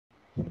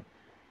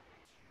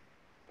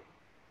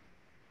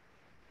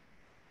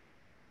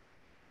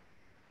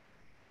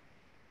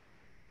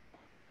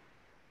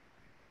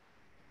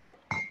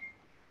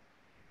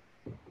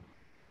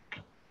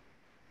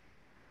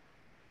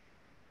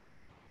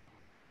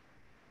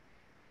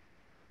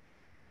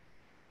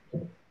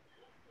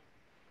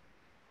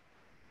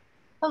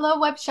Hello,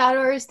 web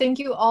shadowers. Thank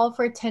you all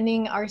for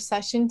attending our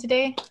session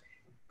today.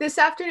 This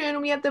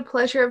afternoon, we have the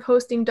pleasure of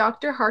hosting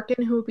Dr.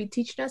 Harkin, who will be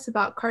teaching us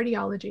about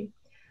cardiology.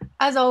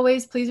 As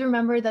always, please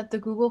remember that the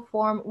Google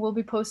form will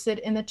be posted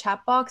in the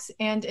chat box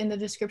and in the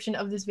description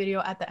of this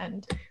video at the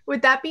end.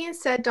 With that being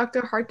said,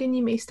 Dr. Harkin,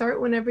 you may start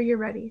whenever you're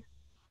ready.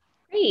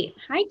 Great.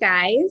 Hi,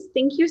 guys.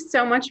 Thank you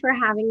so much for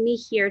having me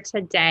here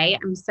today.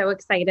 I'm so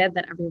excited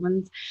that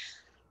everyone's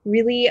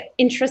really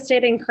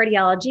interested in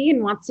cardiology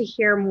and wants to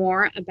hear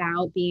more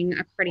about being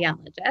a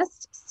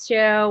cardiologist.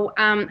 So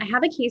I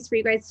have a case for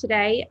you guys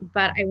today,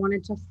 but I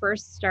wanted to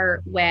first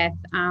start with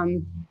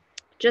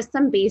just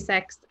some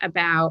basics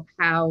about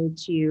how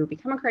to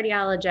become a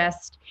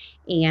cardiologist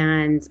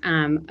and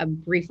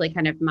briefly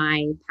kind of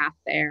my path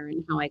there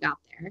and how I got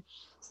there.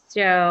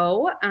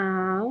 So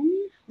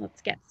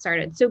let's get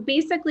started. So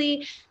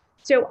basically,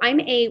 I'm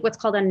what's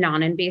called a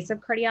non-invasive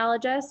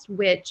cardiologist,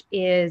 which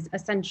is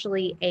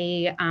essentially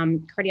a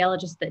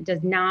cardiologist that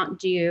does not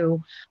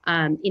do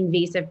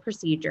invasive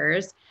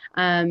procedures.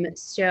 The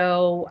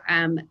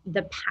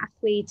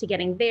pathway to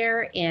getting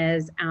there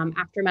is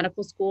after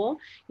medical school,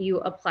 you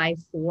apply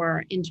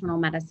for internal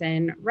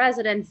medicine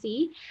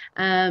residency,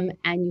 and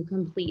you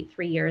complete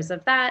 3 years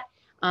of that.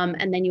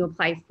 And then you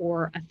apply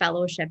for a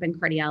fellowship in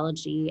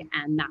cardiology,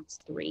 and that's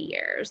 3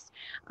 years.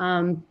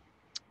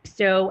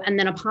 And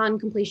then upon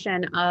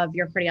completion of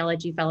your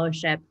cardiology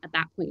fellowship, at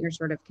that point, you're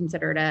sort of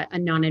considered a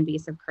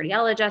non-invasive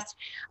cardiologist.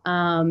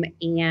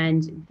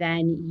 And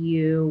then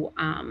you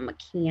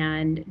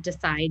can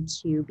decide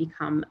to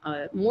become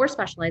a more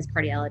specialized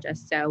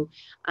cardiologist. So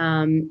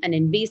an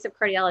invasive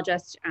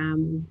cardiologist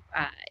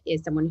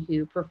is someone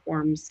who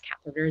performs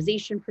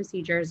catheterization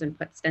procedures and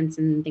puts stents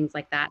in and things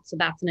like that. So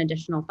that's an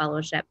additional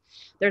fellowship.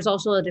 There's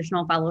also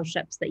additional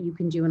fellowships that you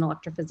can do in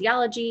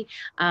electrophysiology,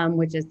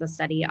 which is the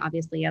study,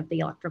 obviously, of the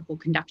electrical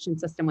conduction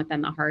system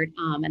within the heart.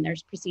 And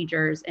there's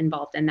procedures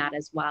involved in that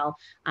as well,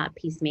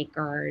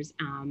 pacemakers,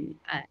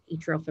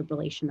 atrial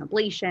fibrillation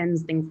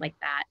ablations, things like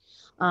that.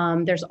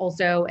 There's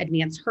also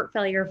advanced heart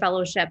failure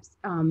fellowships,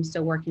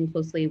 so working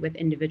closely with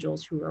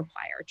individuals who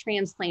require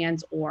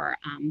transplants or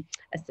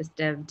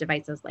assistive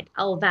devices like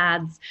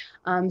LVADs.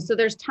 So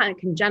there's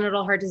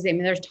congenital heart disease. I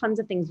mean, there's tons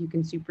of things you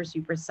can super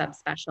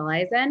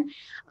subspecialize in.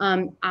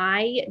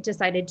 I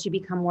decided to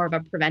become more of a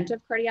preventive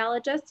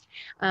cardiologist,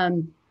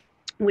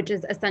 which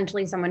is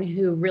essentially someone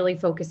who really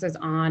focuses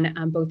on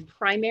both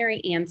primary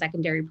and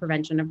secondary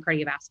prevention of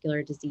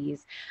cardiovascular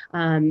disease.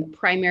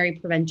 Primary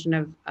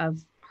prevention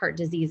of heart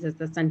disease is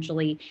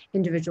essentially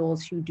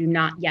individuals who do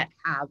not yet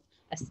have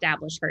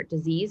established heart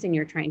disease, and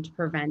you're trying to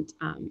prevent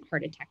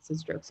heart attacks and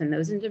strokes in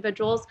those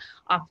individuals.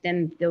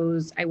 Often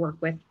I work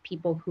with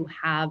people who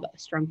have a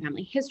strong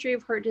family history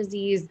of heart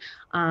disease,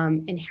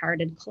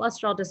 inherited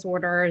cholesterol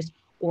disorders,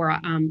 or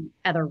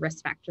other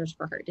risk factors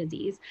for heart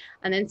disease.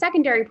 And then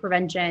secondary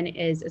prevention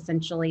is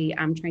essentially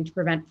trying to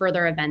prevent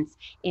further events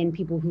in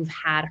people who've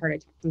had heart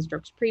attacks and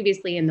strokes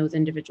previously, and those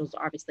individuals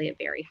are obviously at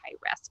very high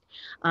risk.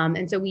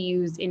 And so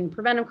in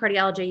preventive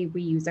cardiology,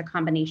 we use a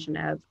combination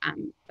of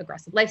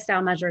aggressive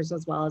lifestyle measures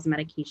as well as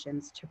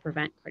medications to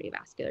prevent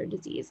cardiovascular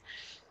disease.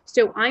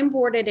 So I'm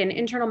boarded in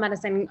internal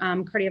medicine,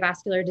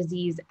 cardiovascular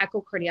disease,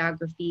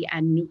 echocardiography,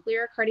 and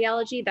nuclear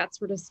cardiology. That's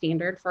sort of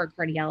standard for a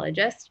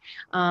cardiologist.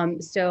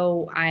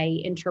 So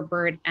I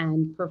interpret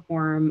and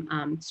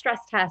perform stress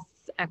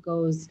tests,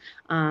 echoes.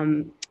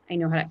 I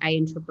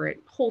interpret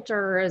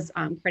Holters,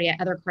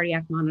 other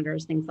cardiac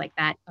monitors, things like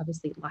that.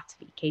 Obviously, lots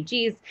of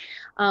EKGs.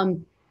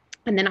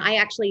 And then I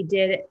actually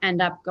did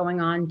end up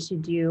going on to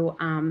do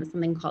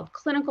something called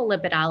clinical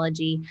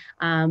lipidology,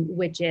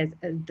 which is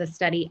the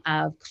study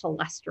of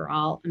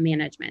cholesterol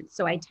management.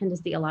 So I tend to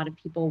see a lot of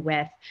people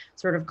with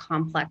sort of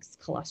complex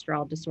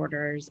cholesterol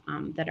disorders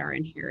that are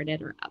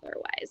inherited or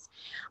otherwise.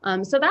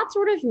 So that's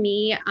sort of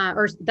me,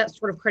 or that's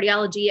sort of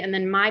cardiology. And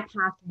then my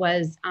path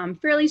was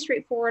fairly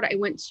straightforward. I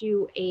went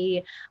to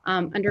a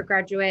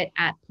undergraduate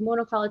at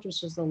Pomona College,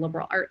 which is a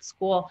liberal arts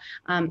school.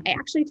 I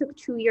actually took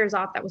 2 years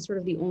off. That was sort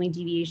of the only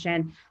deviation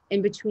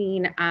in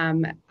between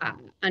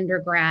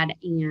undergrad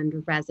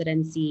and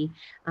residency,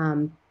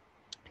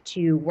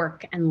 to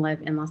work and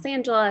live in Los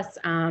Angeles.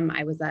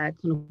 I was a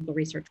clinical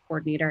research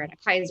coordinator at a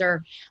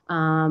Kaiser.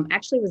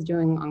 Actually was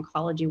doing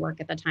oncology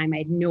work at the time. I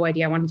had no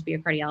idea I wanted to be a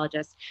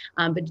cardiologist,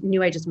 but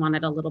knew I just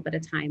wanted a little bit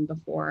of time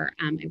before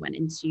I went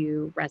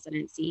into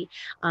residency,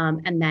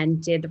 and then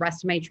did the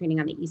rest of my training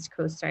on the East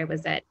Coast. So I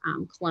was at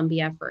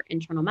Columbia for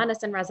internal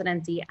medicine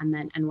residency and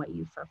then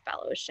NYU for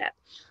fellowship.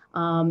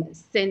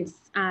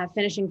 Since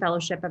finishing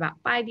fellowship about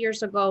 5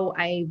 years ago,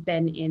 I've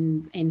been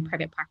in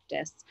private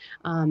practice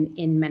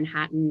in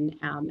Manhattan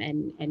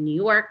and New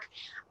York.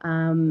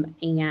 And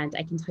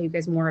I can tell you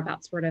guys more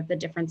about sort of the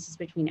differences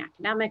between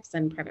academics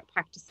and private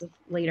practice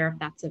later, if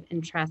that's of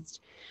interest.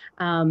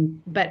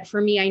 But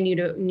for me, I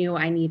knew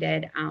I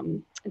needed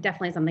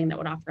definitely something that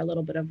would offer a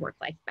little bit of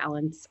work-life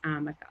balance.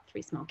 I've got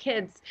 3 small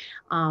kids,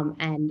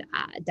 and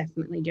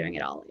definitely doing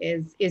it all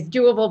is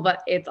doable,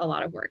 but it's a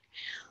lot of work.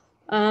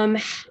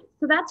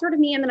 So that's sort of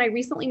me. And then I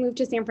recently moved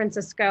to San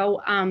Francisco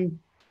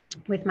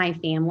with my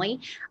family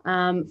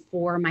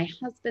for my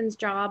husband's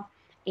job,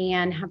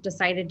 and have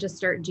decided to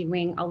start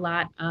doing a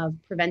lot of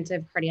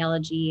preventive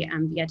cardiology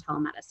via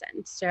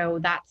telemedicine. So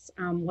that's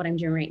what I'm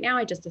doing right now.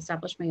 I just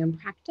established my own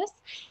practice,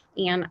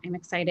 and I'm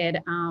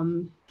excited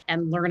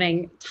and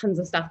learning tons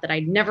of stuff that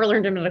I'd never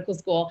learned in medical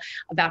school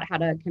about how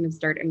to kind of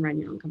start and run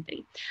your own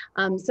company.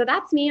 So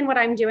that's me and what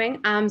I'm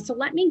doing. So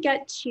let me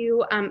get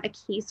to a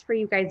case for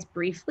you guys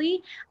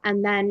briefly,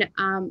 and then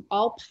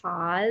I'll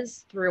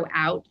pause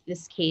throughout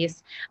this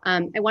case.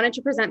 I wanted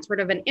to present sort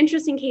of an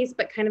interesting case,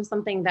 but kind of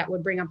something that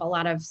would bring up a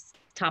lot of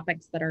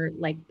topics that are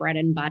like bread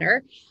and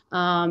butter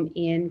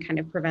in kind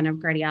of preventive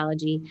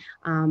cardiology.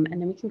 And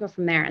then we can go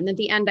from there. And at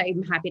the end,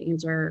 I'm happy to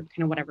answer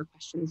kind of whatever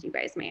questions you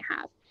guys may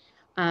have.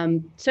 So I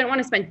don't want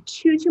to spend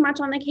too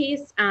much on the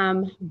case,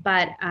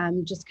 but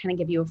just kind of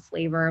give you a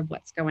flavor of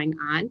what's going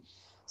on.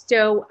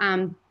 So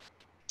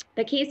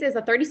the case is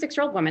a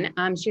 36-year-old woman.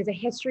 She has a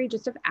history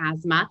just of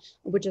asthma,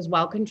 which is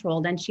well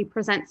controlled, and she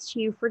presents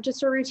to you for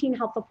just a routine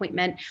health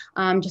appointment,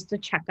 just a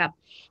checkup.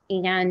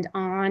 And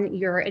on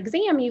your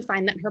exam, you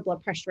find that her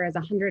blood pressure is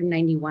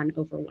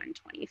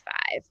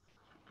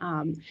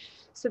 191/125.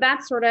 So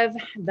that's sort of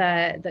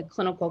the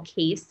clinical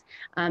case.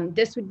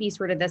 This would be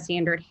sort of the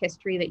standard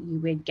history that you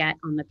would get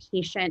on the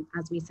patient.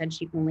 As we said,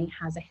 she only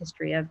has a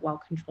history of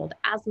well-controlled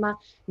asthma,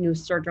 no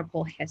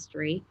surgical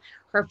history.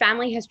 Her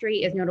family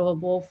history is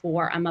notable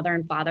for a mother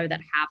and father that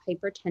have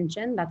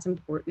hypertension. That's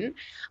important,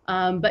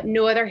 but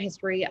no other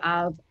history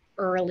of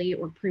early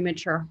or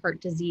premature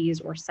heart disease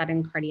or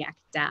sudden cardiac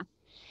death.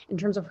 In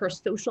terms of her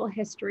social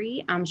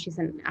history, she's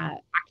an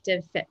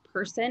active, fit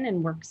person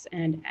and works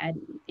in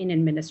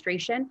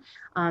administration.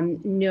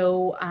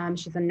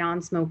 She's a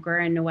non-smoker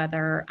and no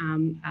other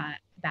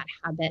bad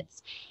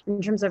habits.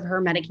 In terms of her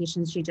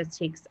medications, she just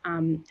takes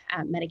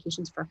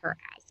medications for her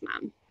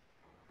asthma.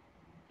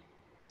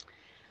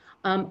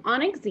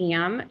 On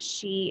exam,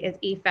 she is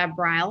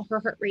afebrile. Her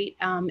heart rate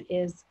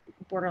is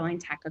borderline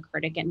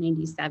tachycardic at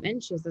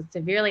 97. She has a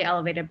severely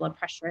elevated blood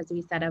pressure, as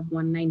we said, of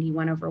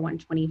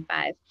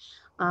 191/125.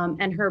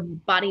 And her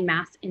body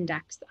mass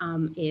index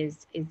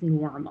is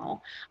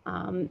normal.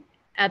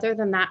 Other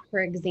than that, her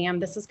exam,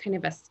 this is kind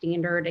of a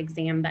standard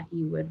exam that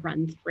you would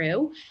run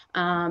through.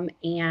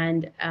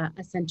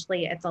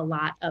 Essentially, it's a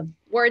lot of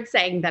words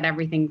saying that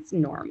everything's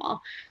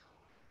normal.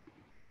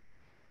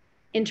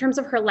 In terms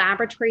of her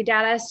laboratory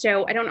data,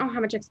 so I don't know how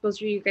much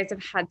exposure you guys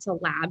have had to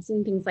labs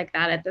and things like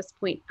that at this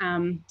point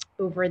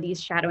over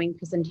these shadowing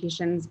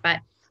presentations,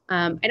 but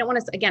I don't want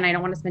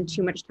to spend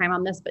too much time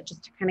on this, but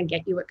just to kind of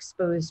get you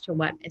exposed to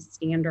what a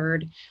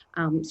standard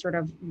sort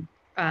of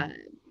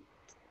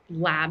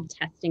lab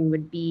testing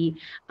would be.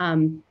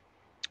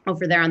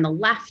 Over there on the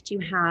left, you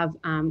have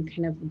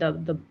kind of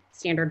the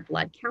standard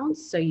blood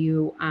counts. So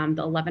the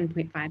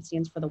 11.5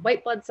 stands for the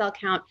white blood cell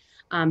count.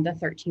 The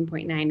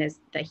 13.9 is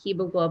the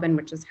hemoglobin,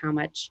 which is how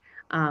much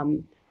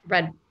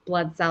red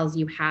blood cells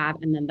you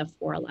have. And then the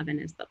 411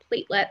 is the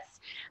platelets.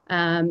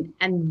 And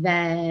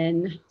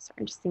then, sorry,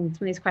 I'm just seeing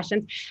some of these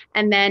questions.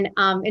 And then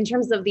in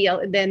terms of the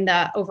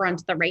over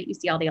onto the right, you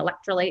see all the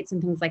electrolytes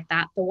and things like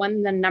that.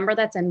 The number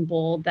that's in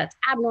bold that's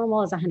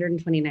abnormal is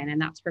 129,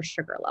 and that's for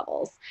sugar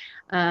levels.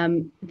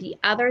 The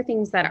other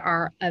things that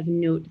are of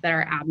note that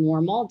are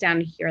abnormal,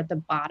 down here at the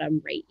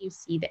bottom right, you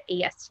see the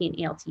AST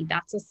and ALT.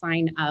 That's a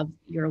sign of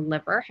your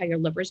liver, how your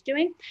liver's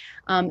doing.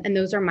 And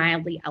those are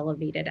mildly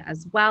elevated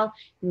as well,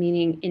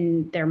 meaning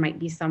there might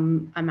be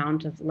some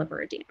amount of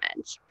liver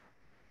damage.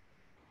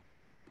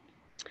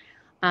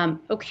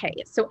 Okay,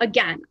 so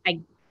again, I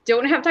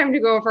don't have time to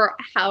go over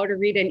how to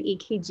read an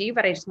EKG,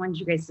 but I just wanted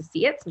you guys to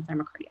see it since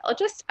I'm a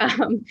cardiologist.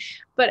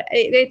 But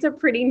it's a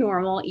pretty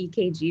normal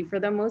EKG for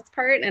the most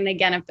part. And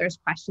again, if there's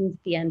questions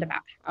at the end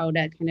about how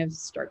to kind of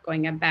start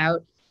going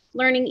about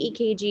learning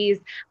EKGs,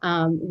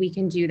 we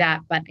can do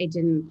that, but I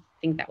didn't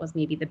think that was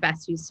maybe the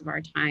best use of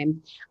our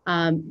time.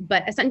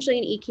 But essentially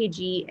an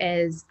EKG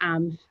is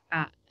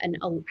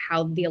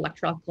how the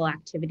electrical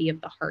activity of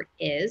the heart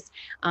is.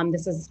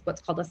 This is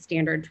what's called a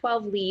standard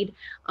 12 lead.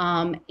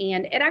 And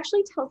it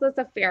actually tells us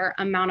a fair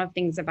amount of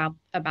things about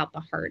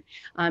the heart.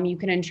 You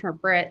can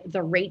interpret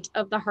the rate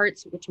of the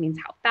heart, which means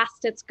how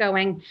fast it's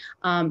going,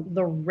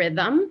 the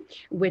rhythm,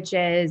 which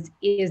is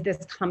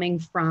this coming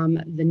from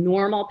the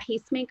normal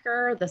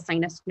pacemaker, the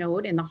sinus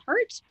node in the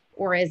heart,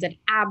 or is it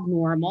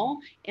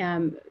abnormal,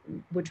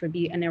 which would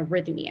be an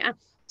arrhythmia?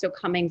 So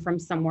coming from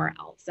somewhere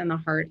else in the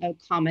heart, a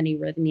common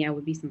arrhythmia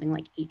would be something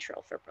like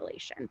atrial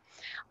fibrillation.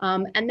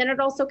 And then it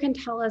also can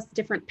tell us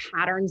different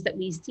patterns that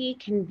we see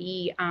can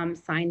be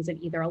signs of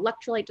either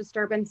electrolyte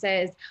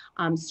disturbances,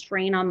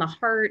 strain on the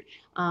heart,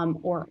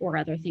 or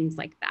other things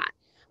like that.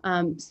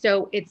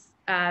 So it's,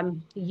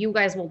 you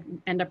guys will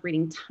end up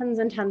reading tons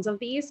and tons of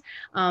these,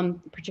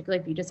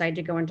 particularly if you decide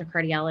to go into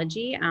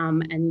cardiology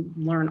and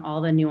learn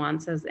all the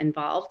nuances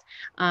involved.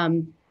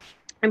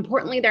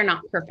 Importantly, they're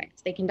not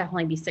perfect. They can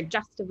definitely be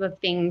suggestive of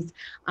things,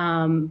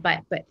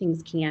 but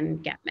things can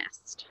get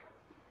missed.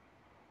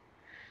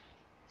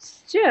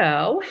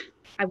 So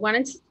I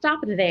wanted to stop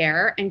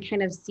there and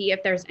kind of see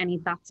if there's any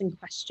thoughts and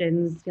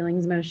questions,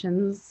 feelings,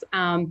 emotions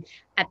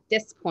at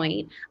this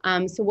point.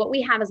 So what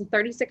we have is a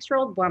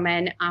 36-year-old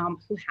woman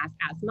who has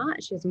asthma.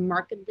 She has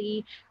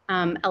markedly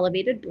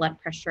elevated blood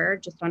pressure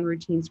just on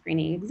routine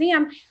screening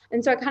exam.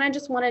 And so I kind of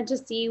just wanted to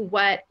see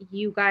what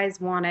you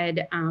guys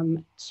wanted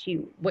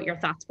what your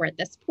thoughts were at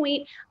this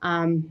point.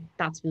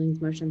 Thoughts, feelings,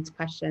 emotions,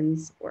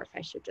 questions, or if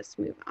I should just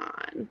move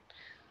on.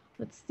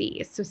 Let's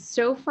see.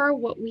 So far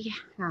what we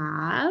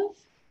have.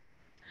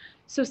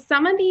 So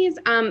some of these,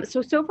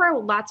 so far,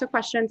 lots of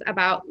questions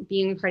about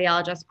being a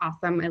cardiologist.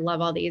 Awesome. I love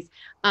all these.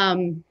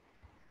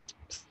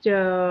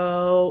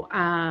 So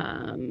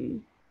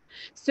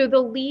the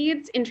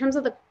leads in terms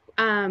of the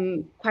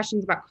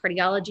questions about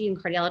cardiology and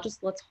cardiologists,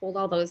 let's hold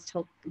all those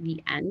till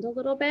the end a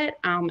little bit.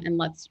 And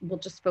we'll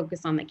just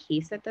focus on the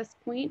case at this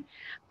point.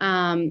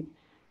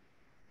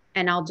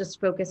 And I'll just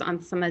focus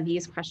on some of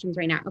these questions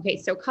right now. Okay,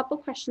 so a couple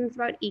questions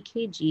about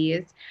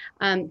EKGs.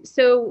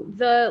 So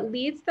the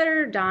leads that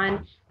are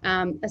done,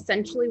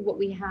 essentially what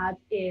we have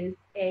is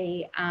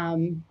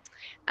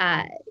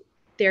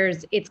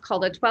it's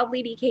called a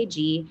 12-lead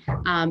EKG.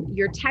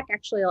 Your tech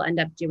actually will end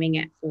up doing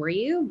it for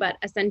you, but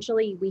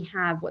essentially we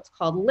have what's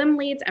called limb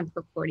leads and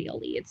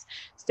precordial leads.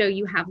 So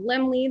you have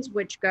limb leads,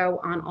 which go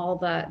on all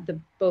the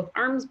both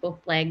arms, both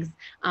legs,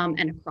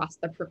 and across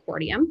the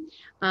precordium.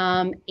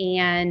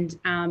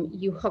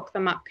 You hook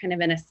them up kind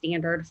of in a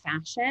standard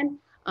fashion.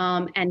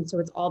 And so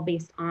it's all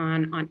based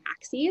on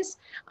axes.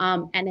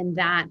 And in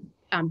that,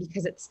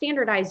 because it's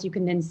standardized, you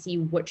can then see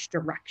which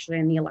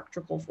direction the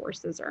electrical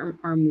forces are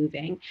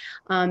moving.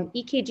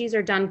 EKGs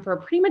are done for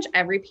pretty much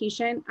every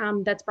patient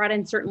that's brought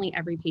in, certainly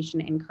every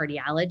patient in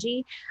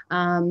cardiology.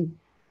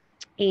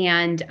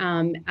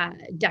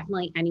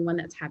 Definitely anyone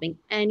that's having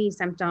any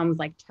symptoms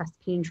like chest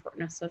pain,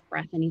 shortness of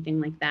breath,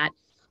 anything like that.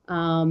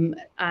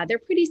 They're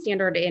pretty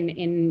standard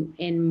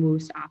in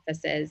most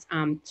offices.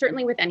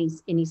 Certainly with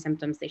any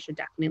symptoms, they should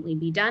definitely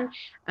be done.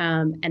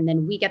 And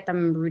then we get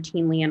them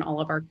routinely in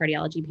all of our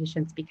cardiology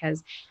patients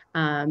because,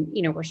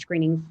 we're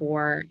screening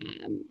for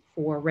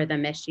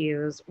rhythm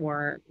issues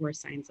or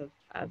signs of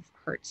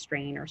heart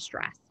strain or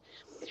stress.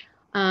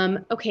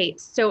 Okay,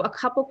 so a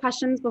couple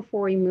questions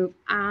before we move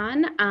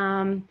on.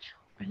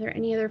 Are there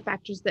any other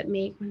factors that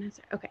make,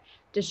 okay,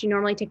 does she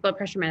normally take blood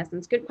pressure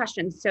medicines? Good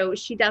question. So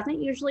she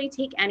doesn't usually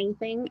take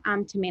anything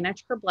to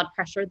manage her blood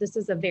pressure. This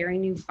is a very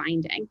new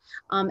finding.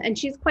 And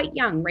she's quite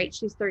young, right?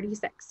 She's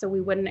 36, so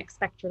we wouldn't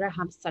expect her to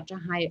have such a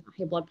high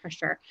blood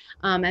pressure.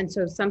 And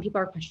so some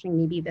people are questioning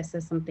maybe this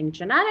is something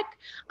genetic,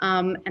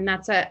 and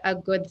that's a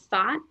good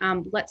thought.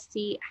 Let's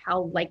see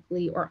how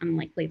likely or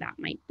unlikely that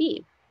might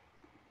be.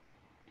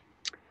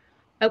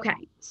 Okay,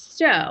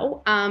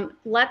 so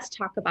let's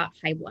talk about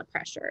high blood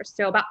pressure.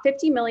 So about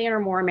 50 million or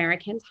more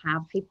Americans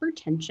have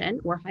hypertension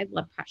or high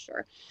blood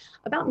pressure.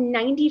 About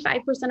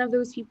 95% of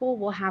those people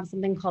will have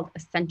something called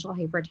essential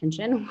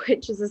hypertension,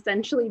 which is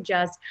essentially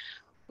just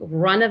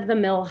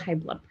run-of-the-mill high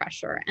blood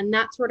pressure. And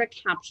that sort of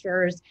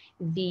captures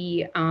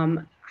the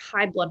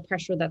high blood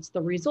pressure that's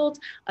the result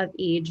of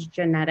age,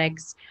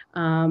 genetics,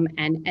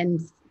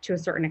 and to a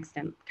certain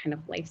extent, kind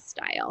of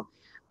lifestyle.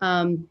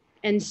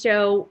 And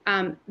so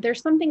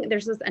there's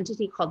this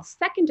entity called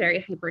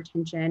secondary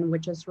hypertension,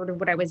 which is sort of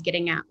what I was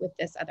getting at with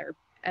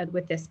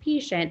this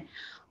patient,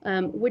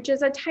 which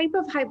is a type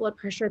of high blood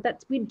pressure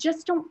that we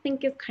just don't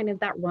think is kind of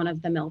that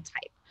run-of-the-mill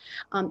type.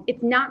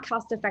 It's not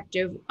cost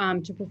effective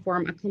to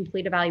perform a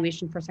complete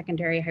evaluation for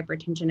secondary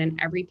hypertension in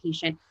every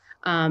patient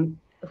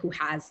who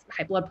has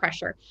high blood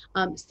pressure.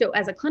 So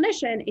as a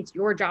clinician, it's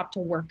your job to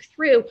work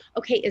through,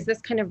 okay, is this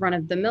kind of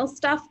run-of-the-mill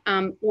stuff,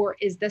 or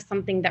is this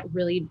something that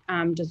really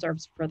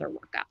deserves further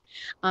workup?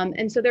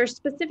 And so there's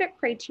specific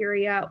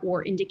criteria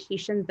or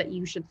indications that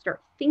you should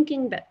start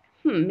thinking that,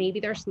 maybe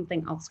there's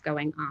something else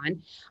going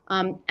on.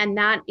 And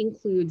that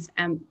includes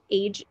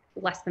age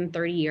less than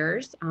 30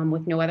 years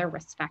with no other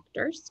risk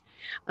factors,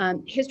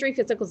 history,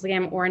 physical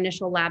exam, or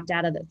initial lab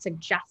data that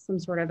suggests some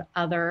sort of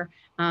other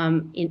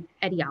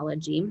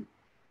etiology.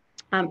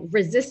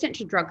 Resistant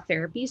to drug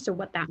therapy. So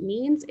what that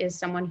means is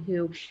someone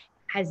who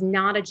is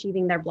not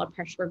achieving their blood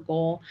pressure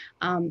goal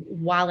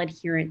while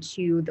adherent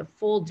to the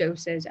full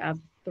dosage of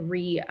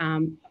 3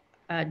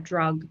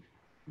 drug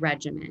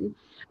regimen.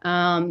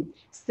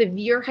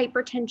 Severe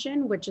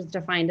hypertension, which is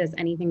defined as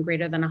anything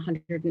greater than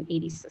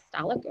 180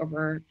 systolic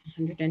over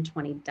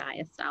 120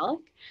 diastolic.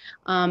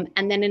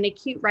 And then an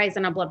acute rise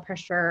in blood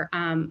pressure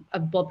in a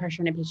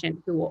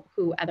patient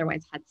who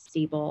otherwise had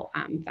stable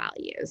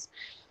values.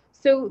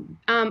 So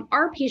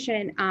our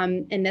patient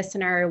in this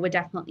scenario would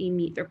definitely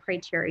meet the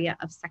criteria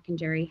of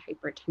secondary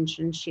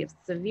hypertension. She has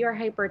severe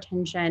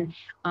hypertension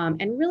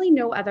and really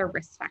no other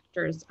risk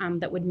factors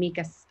that would make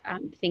us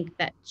think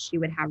that she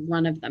would have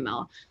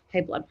run-of-the-mill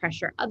high blood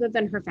pressure other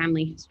than her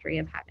family history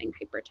of having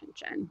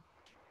hypertension.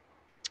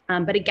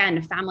 But again,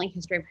 a family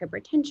history of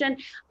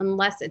hypertension,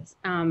 unless it's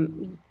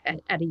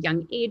at a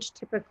young age,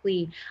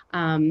 typically,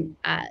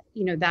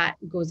 that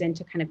goes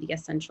into kind of the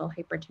essential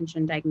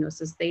hypertension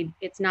diagnosis.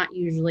 It's not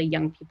usually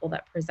young people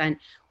that present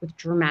with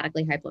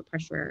dramatically high blood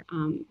pressure,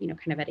 kind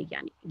of at a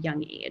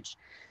young age.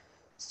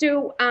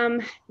 So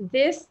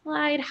this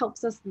slide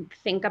helps us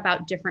think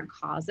about different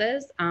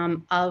causes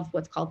of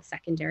what's called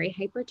secondary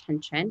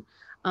hypertension.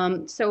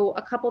 So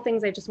a couple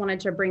things I just wanted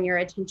to bring your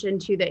attention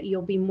to that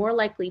you'll be more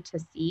likely to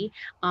see,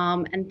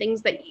 and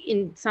things that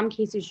in some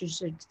cases you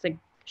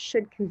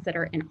should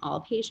consider in all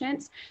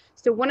patients.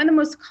 So one of the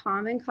most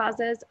common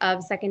causes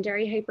of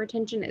secondary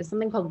hypertension is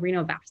something called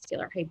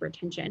renovascular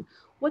hypertension.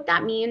 What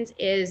that means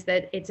is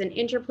that it's an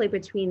interplay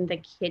between the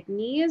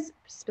kidneys,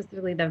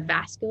 specifically the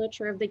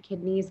vasculature of the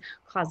kidneys,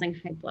 causing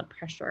high blood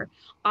pressure.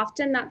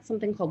 Often that's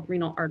something called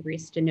renal artery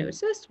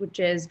stenosis, which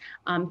is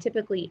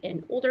typically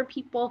in older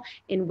people,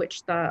 in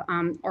which the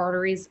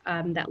arteries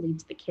that lead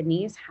to the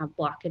kidneys have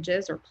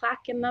blockages or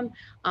plaque in them,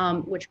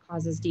 which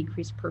causes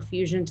decreased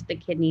perfusion to the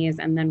kidneys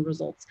and then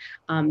results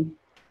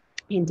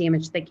in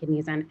damage to the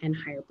kidneys and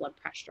higher blood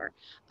pressure.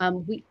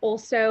 We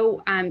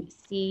also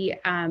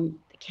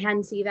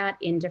can see that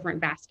in different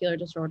vascular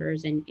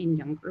disorders in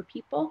younger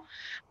people.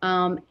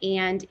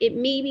 And it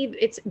may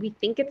be, we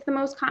think it's the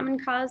most common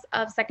cause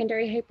of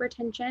secondary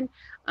hypertension.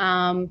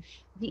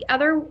 The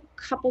other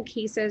couple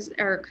cases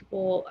or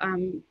couple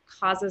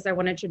causes I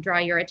wanted to draw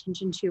your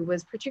attention to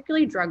was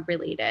particularly drug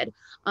related.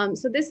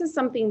 So this is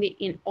something that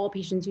in all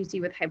patients you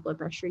see with high blood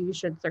pressure, you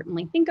should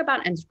certainly think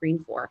about and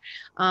screen for.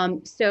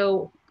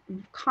 So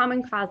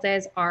common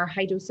causes are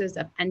high doses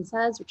of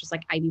NSAIDs, which is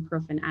like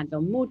ibuprofen,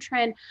 Advil,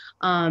 Motrin,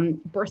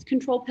 birth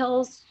control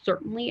pills.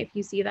 Certainly, if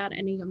you see that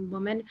in a young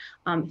woman,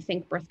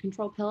 think birth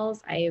control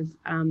pills. I've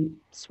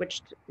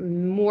switched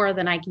more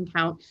than I can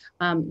count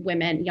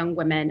young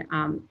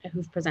women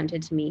who've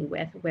presented to me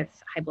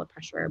with high blood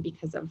pressure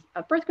because of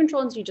birth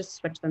control, and so you just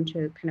switch them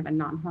to kind of a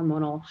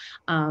non-hormonal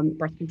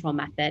birth control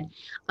method.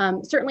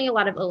 Certainly, a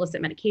lot of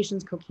illicit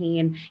medications,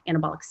 cocaine,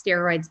 anabolic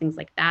steroids, things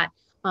like that.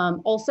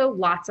 Also,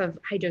 lots of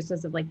high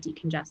doses of like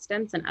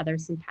decongestants and other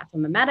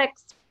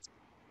sympathomimetics,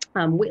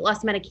 weight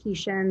loss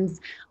medications,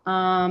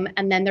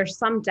 and then there's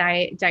some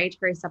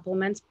dietary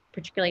supplements,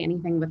 particularly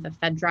anything with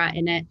ephedra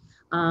in it.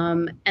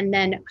 And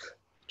then,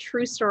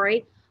 true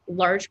story,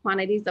 large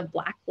quantities of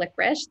black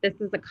licorice. This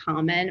is a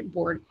common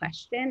board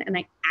question, and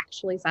I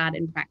actually saw it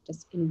in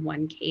practice in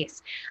one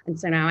case. And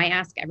so now I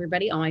ask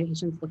everybody, all my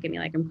patients look at me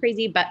like I'm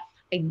crazy, but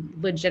I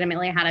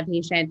legitimately had a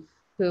patient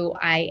who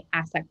I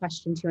asked that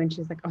question to, and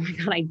she's like, oh my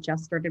God, I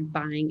just started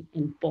buying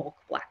in bulk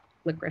black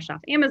licorice off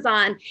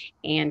Amazon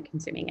and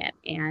consuming it.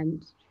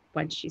 And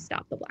once she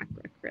stopped the black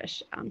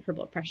licorice, her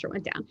blood pressure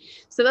went down.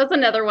 So that's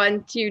another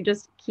one to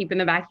just keep in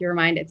the back of your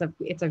mind. It's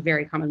a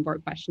very common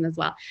board question as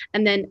well.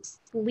 And then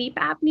sleep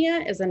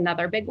apnea is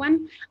another big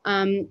one.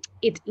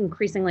 It's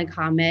increasingly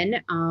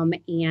common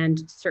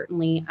and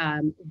certainly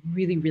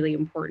really, really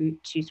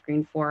important to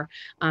screen for.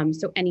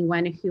 So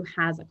anyone who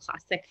has a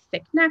classic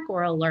thick neck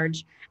or a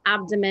large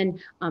abdomen,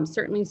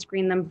 certainly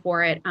screen them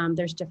for it.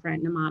 There's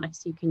different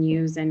mnemonics you can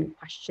use and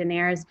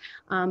questionnaires,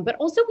 but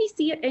also we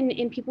see it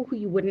in people who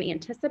you wouldn't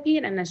anticipate,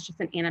 and it's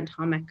just an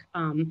anatomic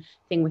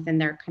thing within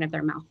their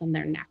mouth and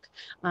their neck.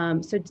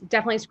 So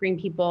definitely screen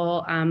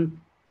people.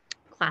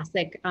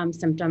 Classic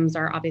symptoms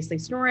are obviously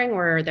snoring,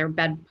 or their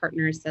bed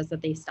partner says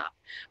that they stop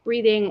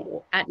breathing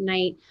at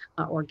night,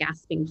 or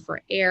gasping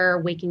for air,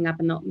 waking up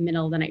in the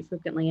middle of the night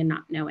frequently and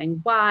not knowing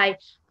why,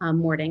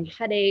 morning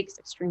headaches,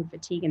 extreme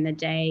fatigue in the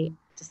day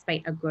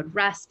despite a good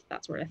rest,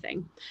 that sort of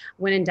thing.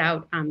 When in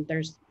doubt,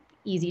 there's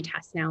easy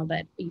tests now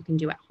that you can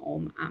do at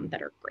home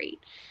that are great.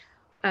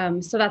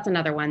 So that's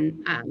another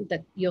one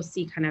that you'll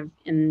see kind of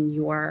in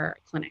your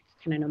clinic,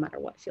 kind of no matter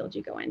what field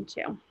you go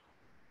into.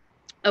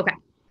 Okay.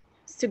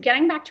 So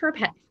getting back to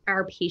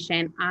our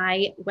patient,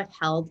 I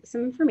withheld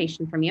some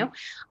information from you.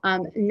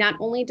 Not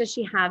only does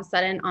she have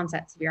sudden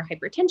onset severe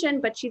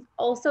hypertension, but she's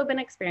also been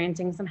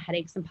experiencing some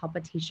headaches and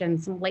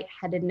palpitations, some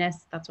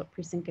lightheadedness. That's what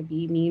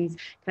presyncope means,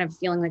 kind of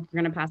feeling like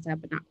you're going to pass out,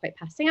 but not quite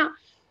passing out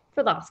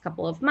for the last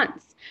couple of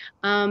months.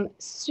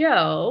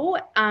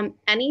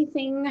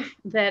 Anything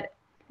that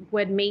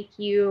would make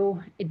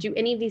you, do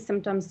any of these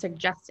symptoms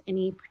suggest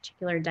any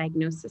particular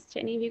diagnosis to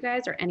any of you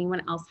guys, or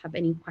anyone else have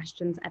any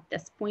questions at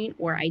this point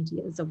or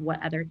ideas of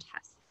what other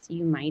tests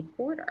you might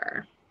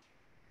order?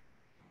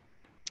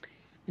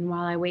 And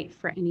while I wait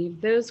for any of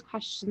those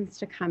questions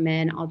to come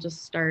in, I'll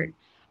just start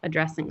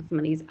addressing some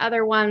of these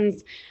other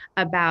ones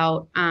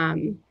about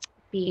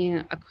being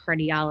a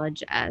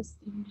cardiologist.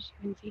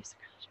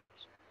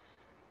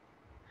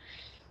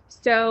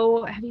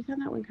 So have you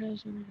found that one,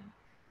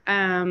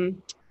 cardiologist?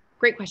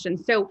 Great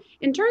question. So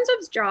in terms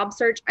of job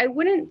search, I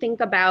wouldn't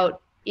think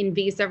about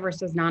invasive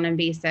versus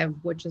non-invasive,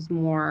 which is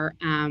more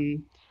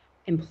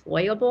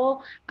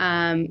employable.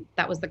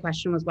 That was the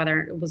question, was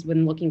whether it was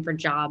when looking for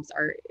jobs,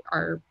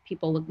 are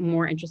people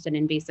more interested in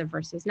invasive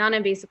versus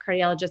non-invasive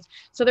cardiologists?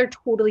 So they're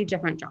totally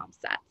different job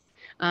sets.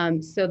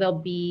 So there'll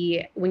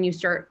be, when you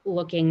start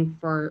looking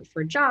for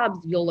jobs,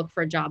 you'll look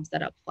for jobs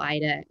that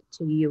apply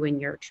to you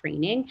and your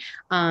training.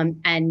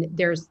 And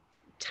there's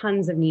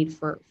tons of need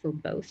for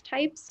both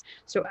types.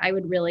 So I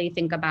would really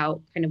think about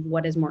kind of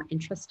what is more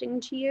interesting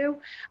to you.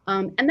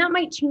 And that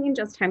might change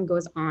as time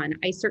goes on.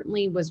 I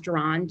certainly was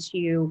drawn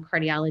to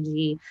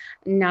cardiology,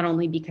 not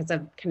only because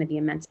of kind of the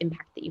immense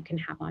impact that you can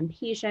have on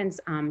patients,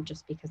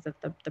 just because of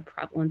the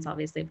prevalence,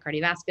 obviously, of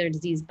cardiovascular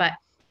disease, but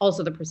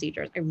also the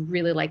procedures. I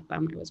really liked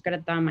them. I was good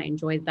at them. I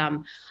enjoyed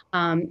them.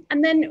 And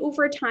then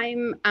over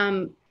time,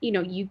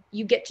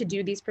 you get to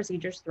do these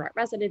procedures throughout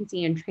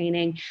residency and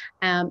training.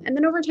 And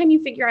then over time,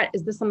 you figure out,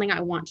 is this something I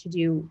want to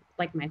do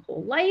like my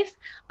whole life?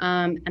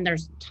 And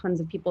there's tons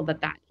of people that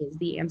is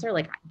the answer.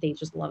 Like, they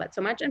just love it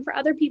so much. And for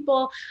other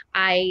people,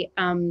 I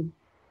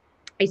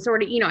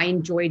sort of, I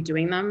enjoy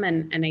doing them,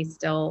 and I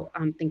still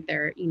think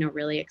they're,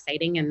 really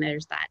exciting. And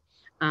there's that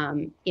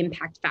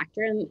impact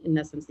factor in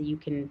the sense that you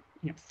can,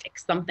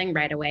 fix something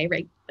right away,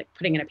 right? Like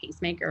putting in a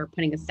pacemaker or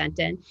putting a stent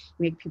in,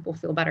 make people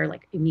feel better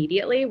like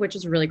immediately, which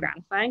is really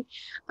gratifying.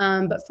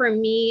 But for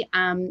me,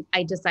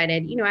 I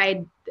decided,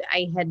 I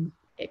had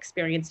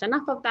experienced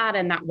enough of that,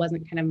 and that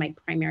wasn't kind of my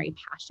primary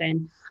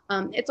passion.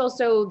 It's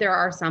also, there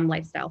are some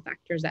lifestyle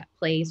factors at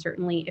play.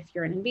 Certainly, if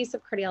you're an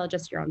invasive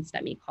cardiologist, you're on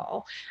STEMI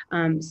call.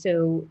 And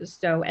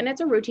it's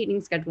a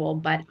rotating schedule,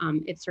 but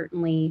it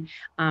certainly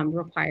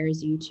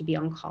requires you to be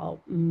on call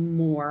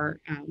more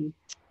and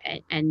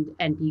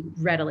be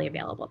readily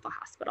available at the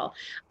hospital,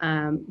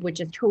 which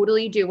is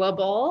totally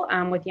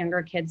doable with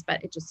younger kids,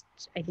 but it just,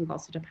 I think,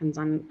 also depends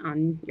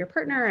on your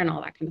partner and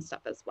all that kind of stuff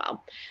as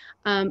well.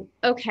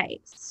 Okay,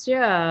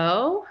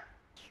 so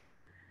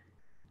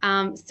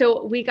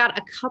we got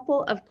a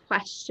couple of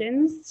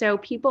questions. So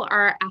people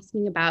are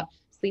asking about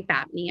sleep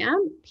apnea.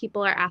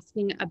 People are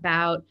asking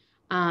about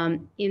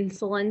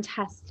insulin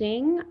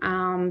testing.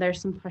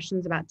 There's some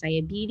questions about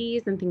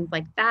diabetes and things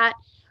like that.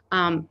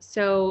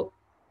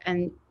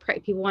 And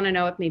people want to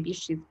know if maybe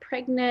she's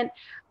pregnant.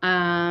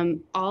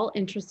 All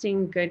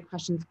interesting, good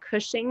questions.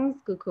 Cushing's,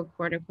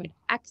 glucocorticoid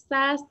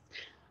excess.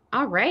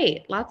 All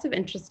right, lots of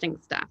interesting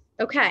stuff.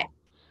 Okay.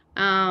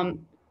 Wow,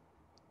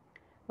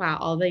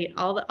 all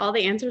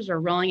the answers are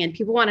rolling in.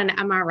 People want an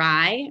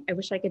MRI. I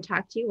wish I could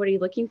talk to you. What are you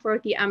looking for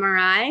with the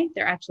MRI?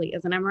 There actually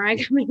is an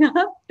MRI coming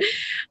up.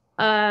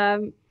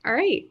 All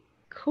right,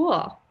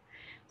 cool.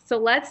 So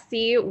let's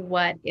see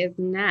what is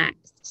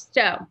next.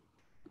 So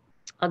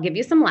I'll give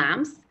you some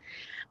labs.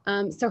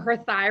 So her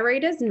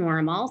thyroid is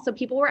normal. So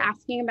people were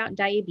asking about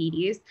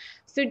diabetes.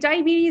 So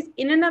diabetes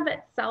in and of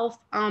itself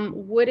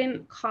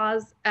wouldn't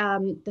cause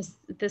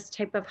this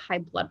type of high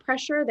blood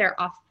pressure. They're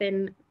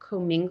often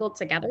commingled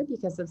together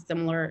because of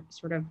similar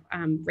sort of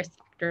risk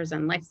factors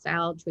and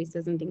lifestyle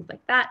choices and things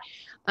like that.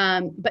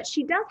 But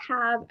she does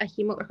have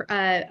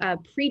a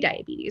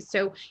pre-diabetes.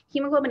 So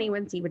hemoglobin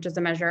A1C, which is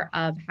a measure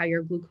of how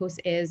your glucose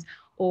is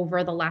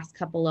over the last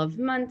couple of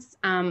months,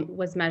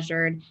 was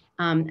measured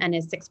and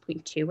is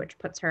 6.2, which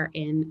puts her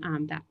in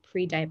that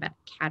pre-diabetic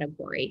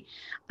category.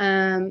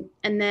 And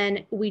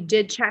then we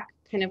did check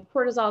kind of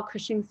cortisol,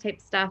 Cushing's type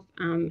stuff,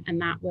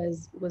 and that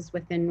was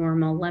within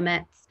normal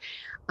limits.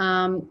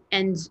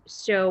 And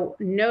so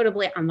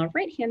notably on the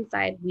right-hand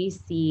side, we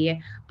see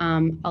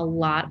a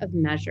lot of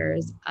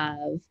measures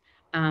of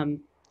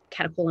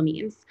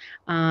catecholamines,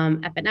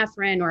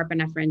 epinephrine,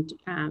 norepinephrine,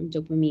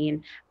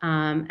 dopamine,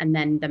 and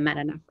then the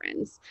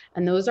metanephrines.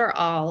 And those are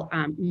all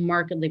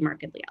markedly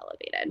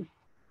elevated.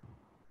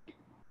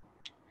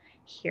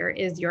 Here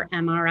is your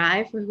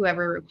MRI for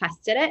whoever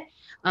requested it.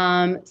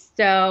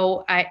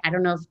 So I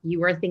don't know if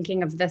you were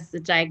thinking of this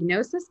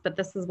diagnosis, but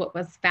this is what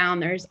was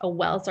found. There's a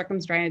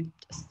well-circumscribed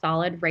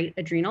solid right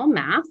adrenal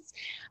mass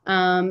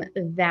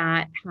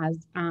that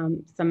has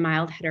some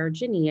mild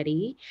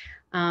heterogeneity.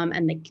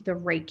 And the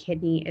right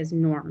kidney is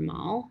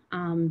normal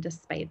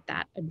despite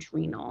that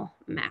adrenal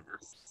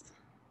mass.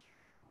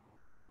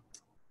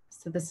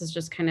 So this is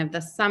just kind of the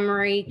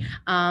summary,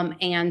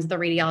 and the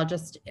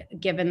radiologist,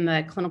 given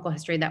the clinical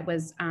history that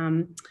was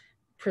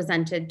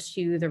presented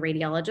to the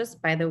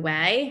radiologist, by the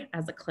way,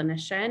 as a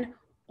clinician,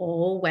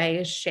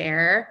 always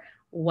share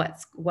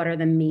what are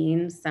the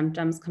main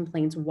symptoms,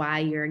 complaints, why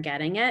you're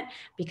getting it,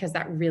 because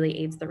that really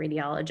aids the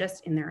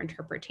radiologist in their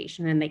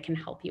interpretation and they can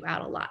help you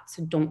out a lot.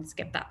 So don't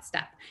skip that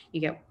step.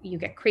 You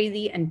get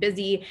crazy and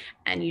busy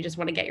and you just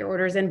want to get your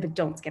orders in, but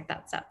don't skip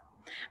that step.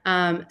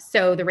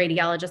 So the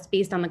radiologist,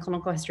 based on the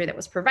clinical history that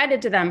was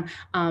provided to them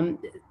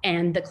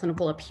and the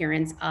clinical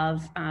appearance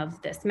of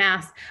this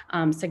mass,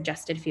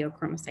 suggested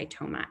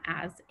pheochromocytoma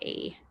as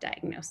a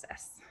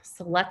diagnosis.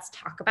 So let's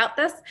talk about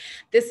this.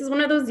 This is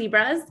one of those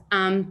zebras.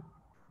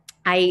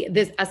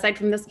 Aside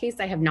from this case,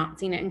 I have not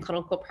seen it in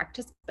clinical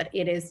practice, but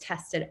it is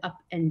tested up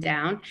and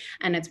down.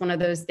 And it's one of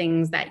those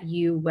things that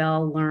you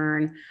will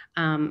learn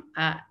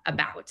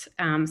about.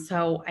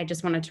 So I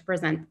just wanted to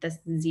present this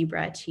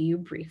zebra to you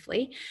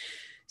briefly.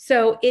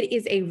 So it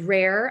is a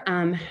rare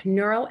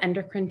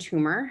neuroendocrine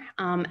tumor,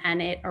 and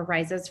it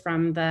arises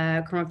from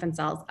the chromaffin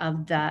cells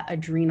of the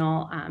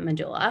adrenal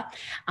medulla,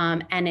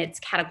 and it's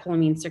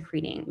catecholamine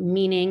secreting,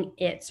 meaning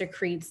it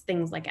secretes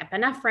things like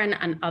epinephrine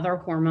and other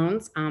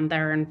hormones that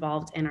are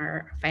involved in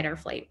our fight or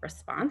flight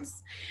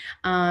response.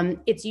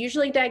 It's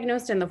usually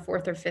diagnosed in the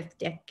 4th or 5th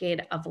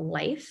decade of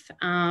life,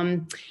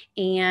 and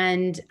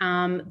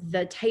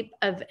the type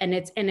of, and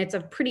it's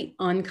a pretty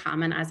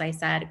uncommon, as I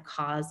said,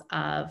 cause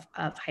of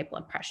high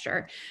blood pressure.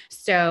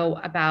 So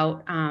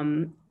about,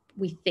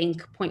 we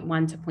think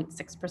 0.1 to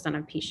 0.6%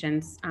 of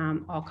patients,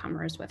 all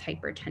comers with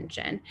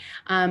hypertension.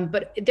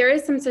 But there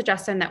is some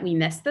suggestion that we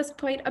miss this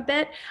point a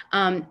bit,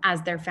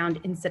 as they're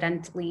found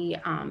incidentally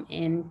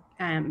in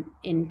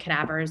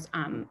cadavers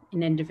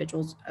in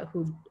individuals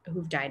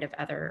who've died of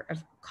other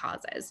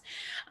causes.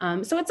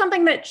 So it's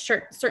something that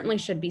certainly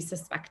should be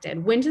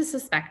suspected. When to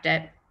suspect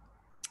it?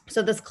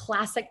 So this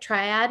classic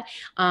triad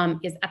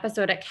is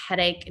episodic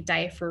headache,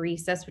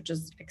 diaphoresis, which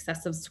is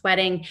excessive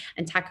sweating,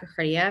 and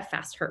tachycardia,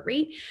 fast heart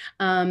rate.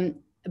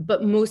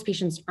 But most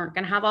patients aren't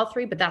going to have all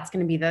three, but that's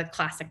going to be the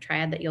classic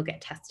triad that you'll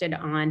get tested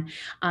on.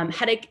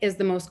 Headache is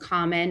the most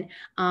common.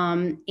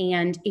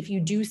 And if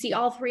you do see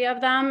all three of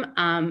them,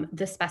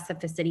 the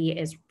specificity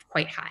is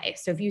quite high.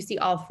 So if you see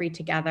all three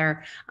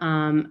together,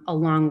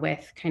 along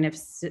with kind of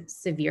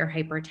severe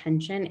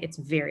hypertension, it's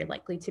very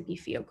likely to be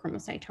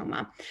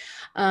pheochromocytoma.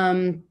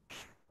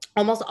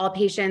 Almost all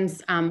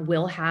patients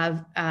will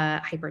have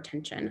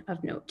hypertension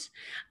of note.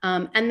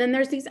 And then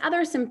there's these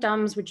other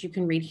symptoms, which you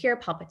can read here: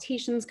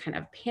 palpitations, kind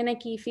of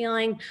panicky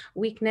feeling,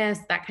 weakness,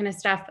 that kind of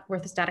stuff,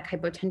 orthostatic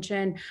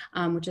hypotension,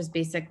 which is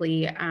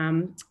basically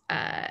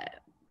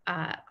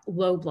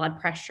low blood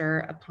pressure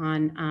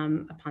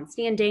upon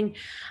directing.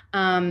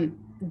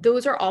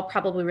 Those are all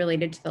probably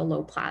related to the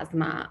low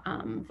plasma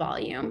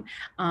volume,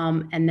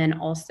 and then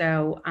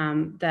also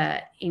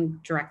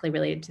directly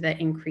related to the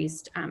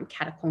increased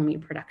catecholamine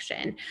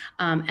production.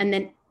 And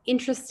then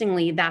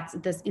interestingly, that's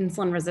this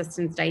insulin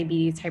resistance,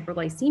 diabetes,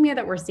 hyperglycemia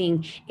that we're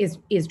seeing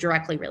is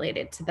directly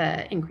related to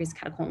the increased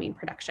catecholamine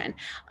production.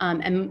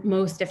 And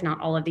most, if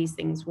not all of these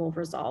things will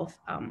resolve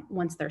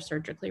once they're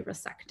surgically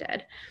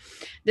resected.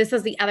 This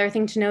is the other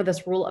thing to know,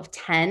 this rule of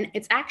 10.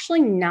 It's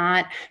actually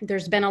not,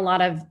 there's been a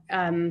lot of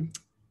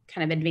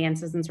kind of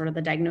advances in sort of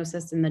the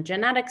diagnosis and the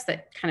genetics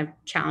that kind of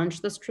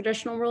challenge this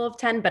traditional rule of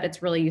 10, but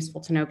it's really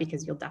useful to know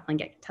because you'll definitely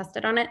get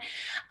tested on it.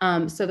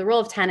 So the rule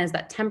of 10 is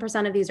that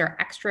 10% of these are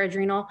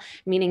extra-adrenal,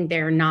 meaning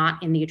they're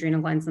not in the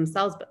adrenal glands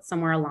themselves, but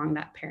somewhere along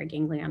that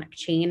paraganglionic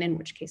chain, in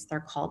which case they're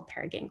called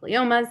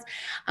paragangliomas.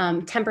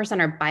 10%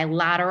 are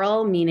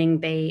bilateral, meaning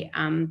they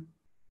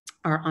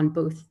are on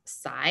both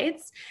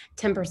sides.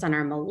 10%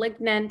 are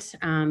malignant,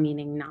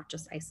 meaning not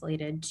just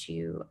isolated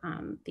to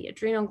the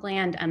adrenal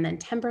gland. And then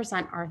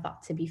 10% are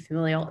thought to be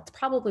familial. It's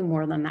probably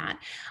more than that.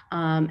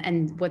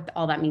 And what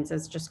all that means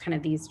is just kind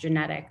of these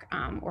genetic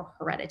or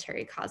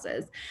hereditary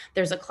causes.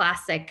 There's a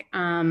classic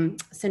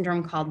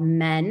syndrome called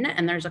MEN,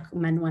 and there's a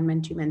MEN 1,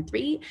 MEN 2, MEN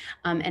 3,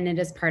 and it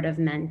is part of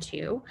MEN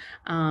 2,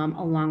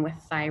 along with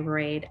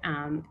thyroid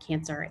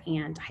cancer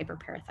and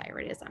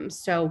hyperparathyroidism.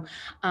 So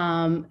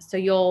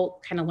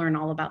you'll kind of learn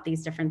all about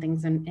these different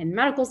things in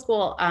medical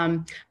school,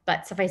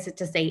 but suffice it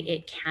to say,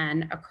 it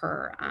can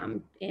occur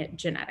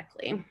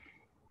genetically.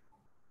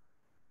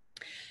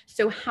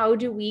 So how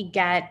do we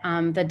get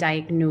the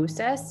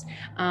diagnosis?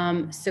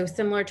 So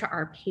similar to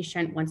our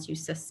patient, once you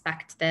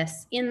suspect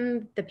this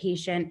in the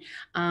patient,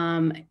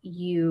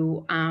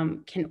 you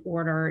can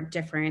order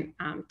different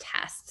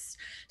tests.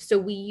 So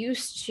we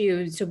used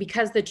to, so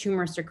because the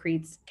tumor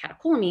secretes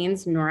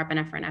catecholamines,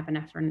 norepinephrine,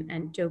 epinephrine,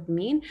 and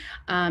dopamine,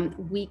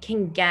 we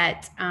can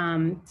get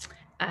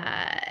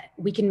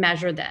we can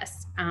measure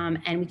this,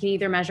 and we can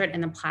either measure it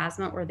in the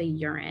plasma or the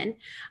urine.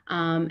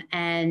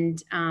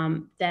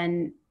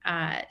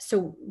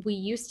 So we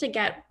used to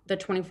get the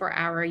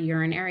 24-hour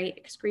urinary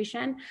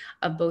excretion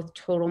of both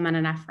total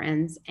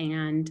metanephrines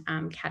and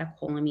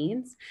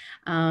catecholamines.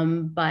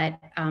 But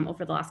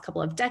over the last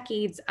couple of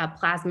decades,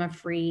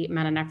 plasma-free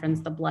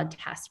metanephrines, the blood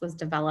test, was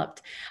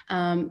developed.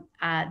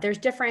 There's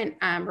different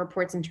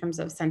reports in terms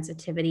of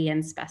sensitivity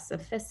and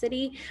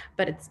specificity,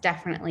 but it's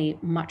definitely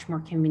much more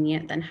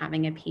convenient than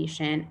having a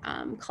patient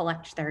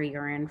collect their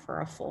urine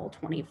for a full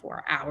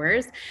 24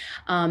 hours.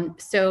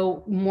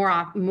 So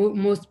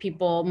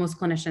most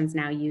clinicians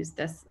now use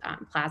this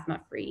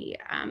plasma-free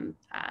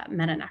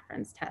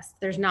metanephrines test.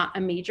 There's not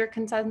a major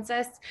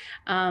consensus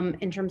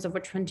in terms of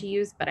which one to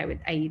use, but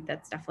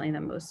that's definitely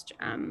the most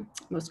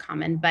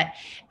common. But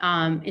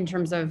in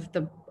terms of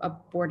the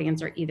board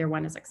answer, either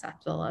one is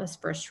acceptable as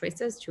first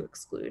choices to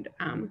exclude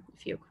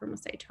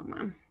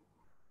pheochromocytoma.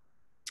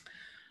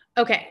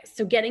 Okay,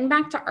 so getting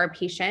back to our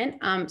patient,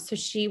 so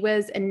she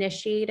was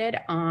initiated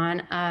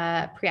on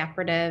a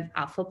preoperative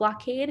alpha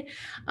blockade.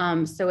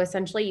 So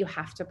essentially you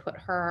have to put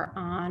her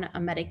on a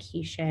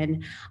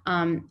medication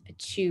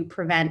to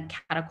prevent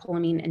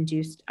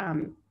catecholamine-induced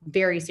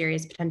very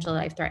serious, potentially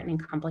life-threatening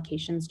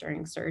complications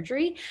during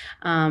surgery.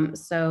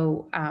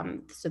 So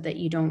that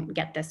you don't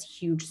get this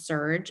huge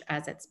surge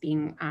as it's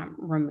being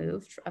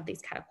removed of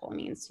these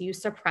catecholamines. So you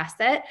suppress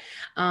it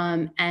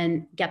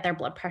and get their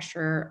blood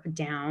pressure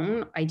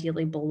down,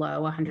 ideally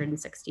below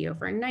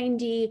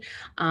 160/90,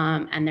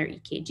 and their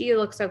EKG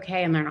looks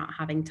okay, and they're not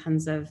having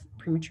tons of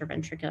premature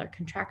ventricular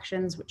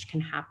contractions, which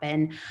can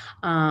happen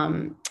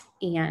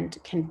and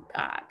can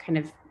kind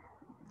of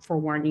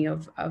forewarn you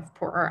of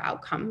poorer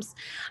outcomes.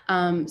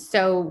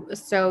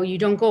 So you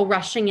don't go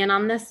rushing in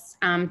on this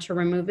to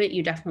remove it.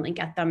 You definitely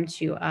get them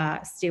to a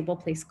stable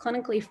place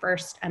clinically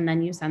first, and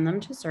then you send them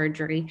to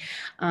surgery.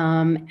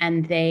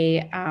 And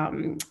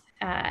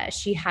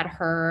she had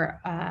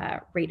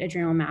her right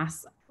adrenal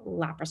mass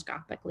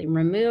laparoscopically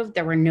removed.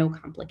 There were no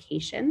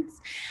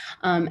complications.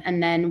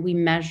 And then we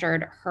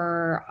measured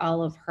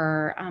all of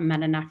her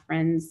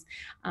metanephrines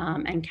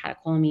and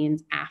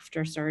catecholamines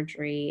after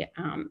surgery,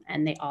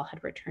 and they all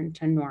had returned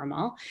to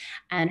normal.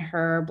 And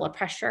her blood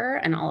pressure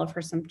and all of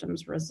her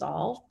symptoms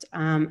resolved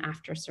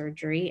after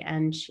surgery,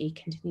 and she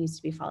continues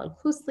to be followed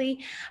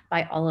closely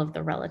by all of the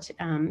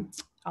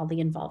all the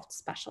involved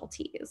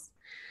specialties.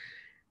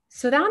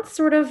 So that's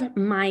sort of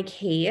my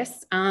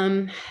case.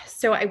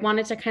 So I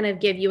wanted to kind of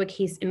give you a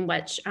case in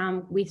which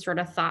we sort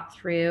of thought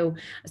through.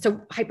 So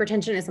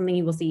hypertension is something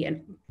you will see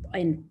in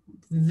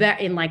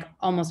like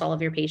almost all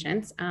of your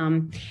patients.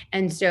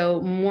 And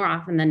so more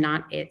often than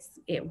not,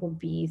 it will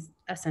be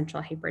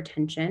essential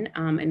hypertension,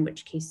 in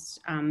which case,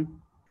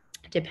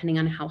 depending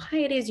on how high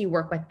it is, you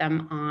work with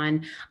them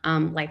on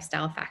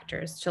lifestyle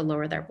factors to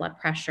lower their blood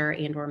pressure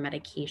and or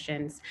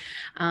medications.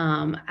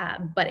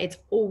 But it's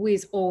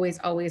always, always,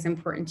 always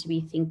important to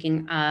be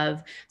thinking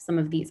of some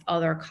of these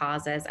other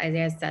causes, as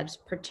I said,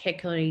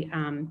 particularly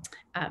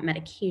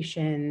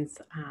medications,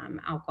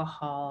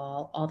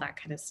 alcohol, all that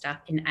kind of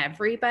stuff in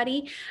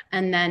everybody.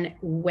 And then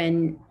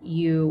when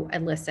you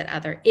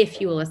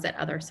if you elicit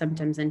other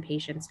symptoms in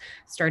patients,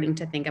 starting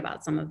to think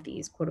about some of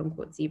these quote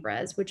unquote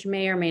zebras, which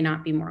may or may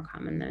not be more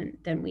common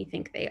than we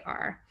think they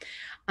are.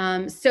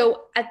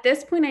 So at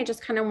this point, I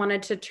just kind of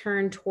wanted to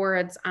turn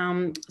towards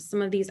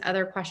some of these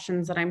other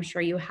questions that I'm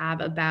sure you have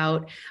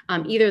about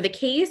either the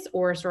case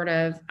or sort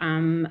of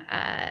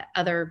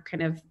other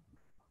kind of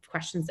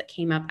questions that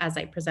came up as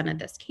I presented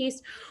this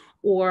case,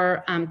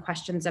 or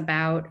questions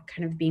about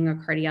kind of being a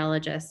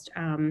cardiologist,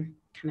 kind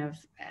of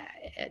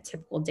a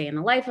typical day in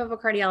the life of a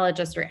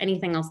cardiologist, or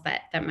anything else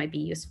that might be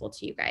useful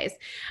to you guys.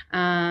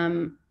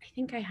 I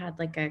think I had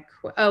like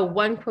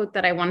one quote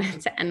that I wanted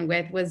to end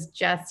with was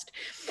just,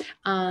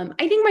 I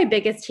think my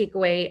biggest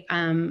takeaway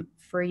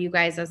for you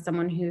guys as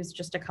someone who's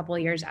just a couple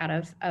of years out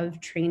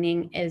of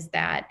training is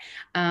that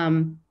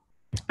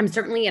I'm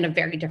certainly in a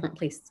very different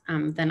place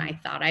than I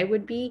thought I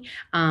would be.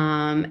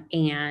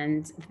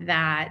 And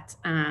that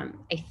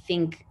I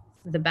think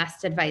the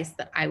best advice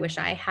that I wish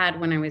I had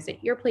when I was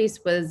at your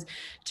place was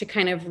to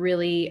kind of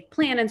really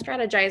plan and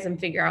strategize and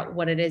figure out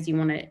what it is you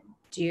want to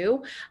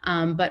do,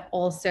 but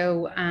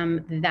also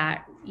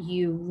that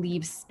you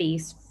leave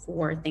space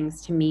for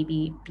things to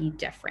maybe be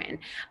different,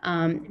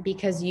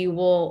 because you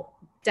will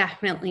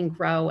definitely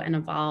grow and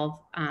evolve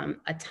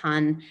a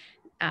ton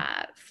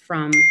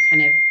from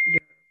kind of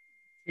your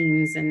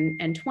teens and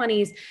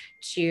 20s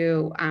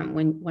to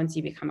once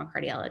you become a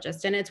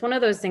cardiologist. And it's one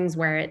of those things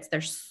where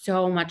there's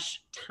so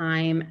much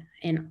time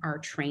in our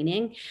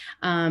training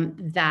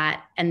and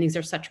these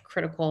are such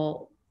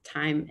critical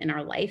time in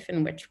our life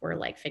in which we're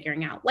like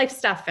figuring out life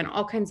stuff and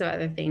all kinds of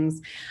other things.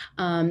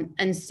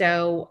 And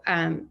so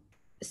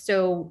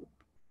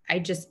I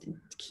just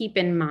keep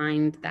in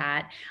mind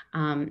that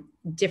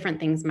different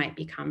things might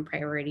become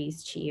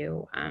priorities to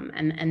you.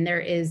 And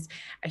there is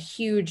a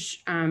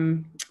huge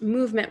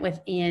movement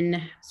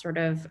within sort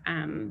of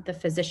the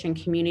physician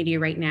community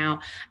right now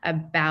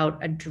about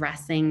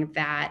addressing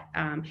that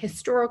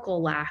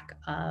historical lack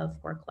of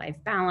work-life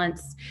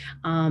balance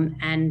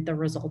and the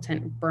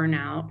resultant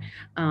burnout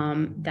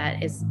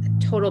that is a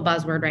total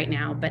buzzword right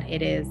now, but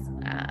it is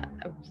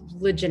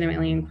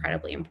legitimately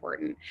incredibly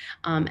important.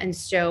 And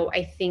so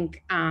I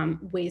think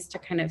ways to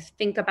kind of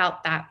think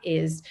about that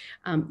is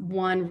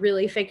one,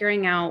 really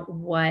figuring out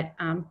what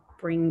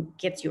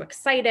gets you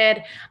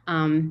excited.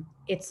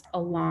 It's a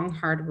long,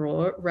 hard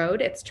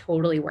road. It's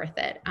totally worth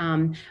it.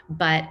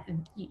 But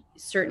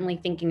certainly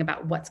thinking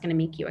about what's going to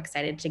make you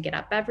excited to get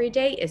up every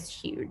day is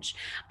huge.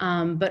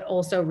 But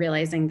also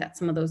realizing that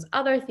some of those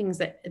other things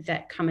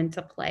that come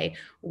into play,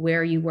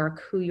 where you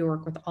work, who you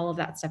work with, all of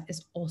that stuff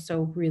is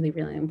also really,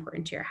 really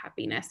important to your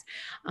happiness.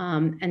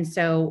 And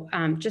so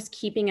just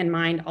keeping in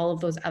mind all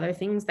of those other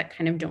things that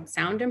kind of don't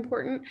sound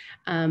important,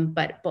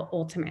 but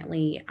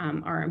ultimately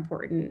are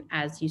important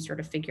as you sort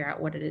of figure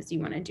out what it is you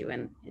want to do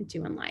in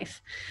life.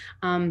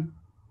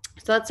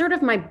 So that's sort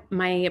of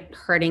my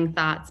parting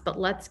thoughts, but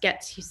let's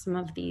get to some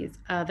of these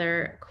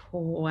other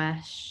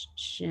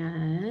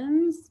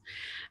questions.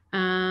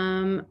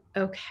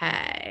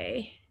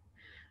 Okay.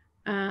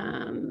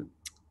 Some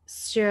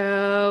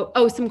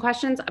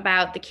questions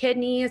about the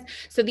kidneys.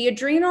 So the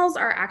adrenals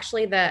are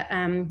actually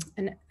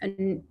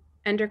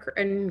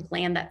endocrine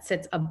gland that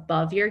sits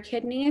above your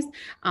kidneys.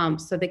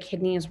 So the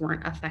kidneys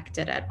weren't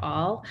affected at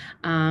all.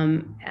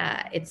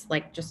 It's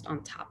like just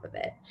on top of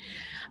it.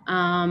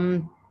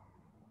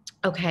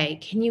 Okay,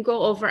 can you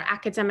go over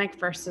academic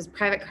versus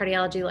private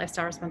cardiology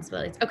lifestyle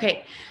responsibilities?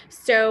 Okay,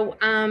 so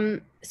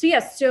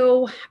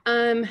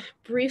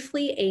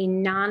briefly, a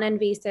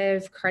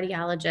non-invasive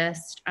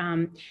cardiologist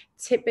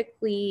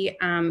typically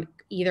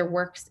either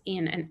works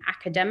in an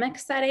academic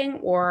setting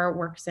or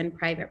works in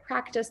private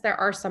practice. There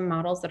are some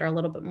models that are a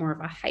little bit more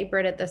of a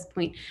hybrid at this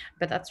point,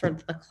 but that's sort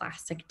of the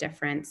classic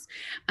difference.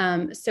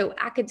 So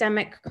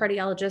academic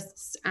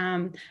cardiologists,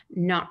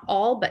 not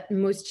all, but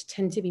most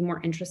tend to be more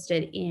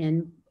interested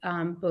in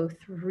both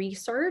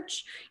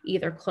research,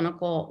 either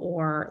clinical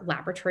or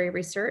laboratory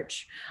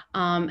research,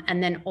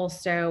 and then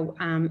also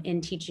in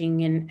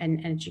teaching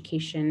and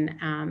education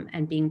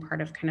and being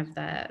part of kind of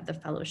the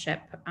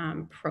fellowship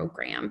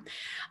program.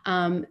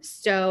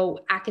 So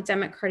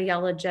academic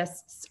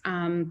cardiologists,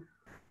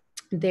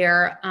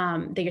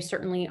 they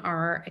certainly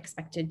are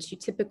expected to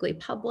typically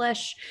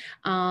publish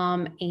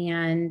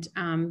and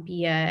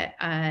be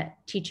a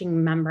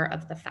teaching member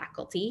of the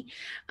faculty.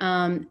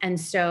 And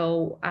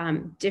so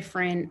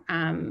different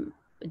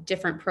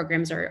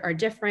programs are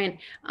different,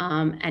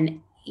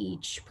 and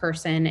each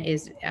person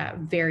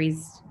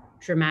varies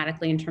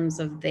dramatically in terms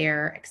of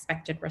their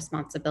expected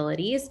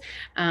responsibilities.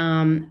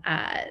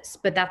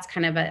 But that's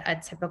kind of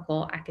a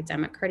typical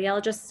academic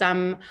cardiologist.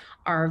 Some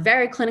are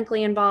very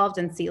clinically involved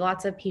and see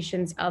lots of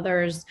patients.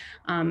 Others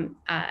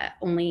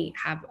only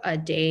have a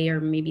day or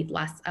maybe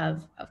less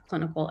of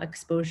clinical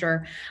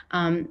exposure.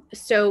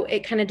 So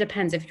it kind of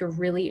depends. If you're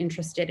really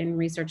interested in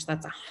research,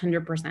 that's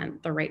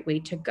 100% the right way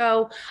to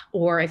go.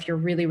 Or if you're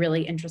really,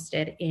 really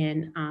interested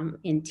in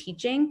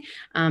teaching,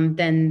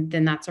 then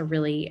that's a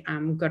really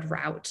good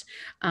route.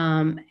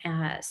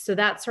 So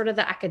that's sort of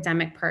the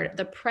academic part.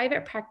 The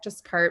private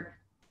practice part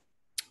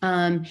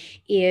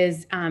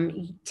is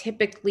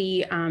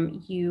typically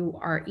you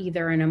are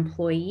either an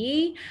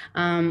employee,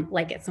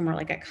 like at somewhere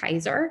like a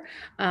Kaiser,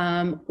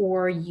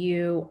 or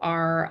you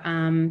are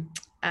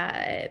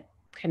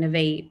kind of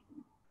a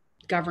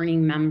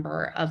governing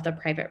member of the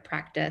private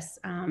practice,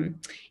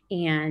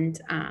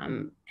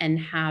 and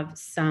have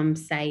some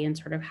say in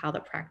sort of how the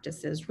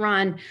practice is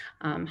run,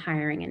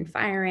 hiring and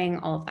firing,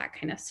 all of that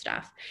kind of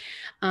stuff.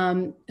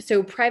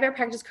 So private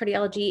practice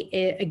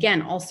cardiology,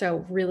 again,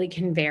 also really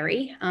can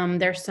vary.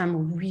 There's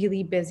some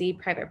really busy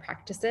private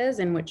practices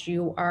in which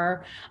you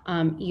are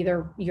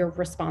either you're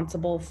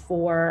responsible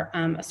for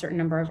a certain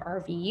number of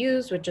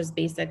RVUs, which is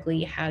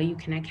basically how you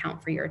can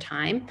account for your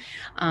time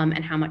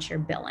and how much you're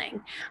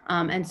billing.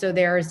 And so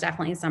there's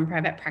definitely some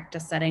private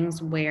practice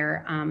settings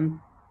where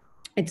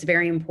it's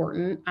very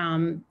important.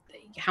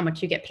 How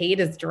much you get paid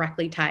is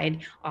directly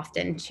tied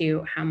often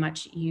to how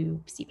much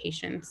you see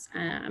patients.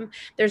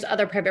 There's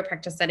other private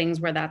practice settings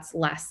where that's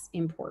less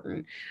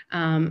important.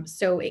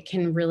 So it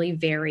can really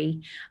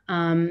vary.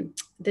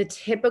 The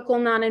typical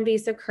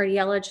non-invasive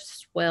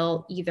cardiologist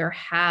will either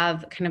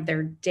have kind of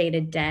their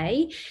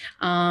day-to-day.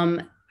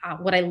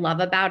 What I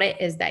love about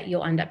it is that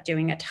you'll end up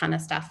doing a ton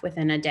of stuff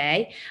within a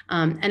day.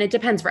 And it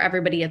depends for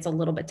everybody. It's a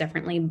little bit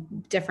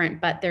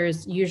different, but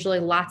there's usually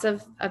lots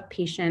of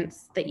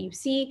patients that you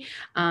see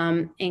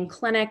in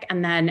clinic,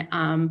 and then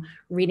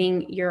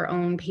reading your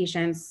own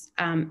patients'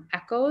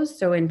 echoes.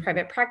 So in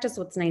private practice,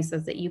 what's nice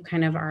is that you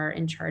kind of are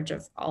in charge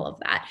of all of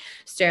that.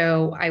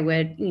 So I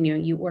would,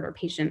 you order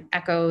patient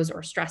echoes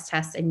or stress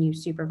tests, and you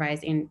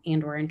supervise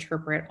and or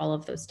interpret all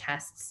of those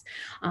tests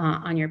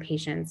on your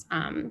patients.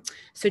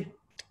 So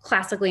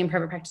classically in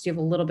private practice, you have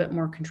a little bit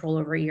more control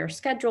over your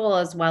schedule,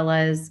 as well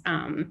as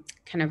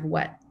kind of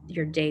what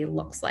your day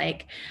looks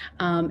like.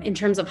 In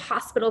terms of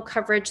hospital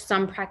coverage,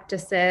 some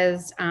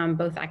practices,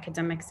 both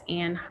academics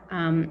and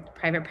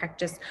private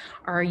practice,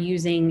 are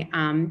using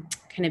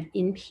kind of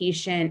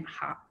inpatient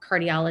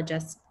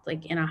cardiologists,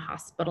 like in a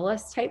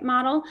hospitalist type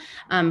model,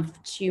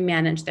 to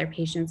manage their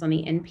patients on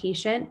the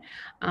inpatient.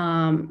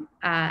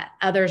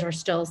 Others are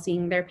still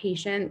seeing their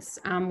patients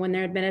when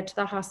they're admitted to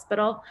the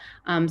hospital.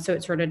 So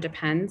it sort of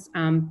depends.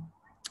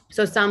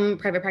 So some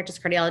private practice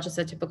cardiologists,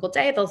 a typical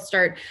day,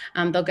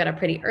 they'll get up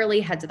pretty early,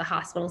 head to the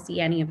hospital,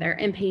 see any of their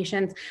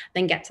inpatients,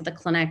 then get to the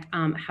clinic,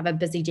 have a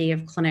busy day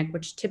of clinic,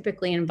 which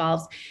typically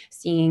involves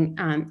seeing,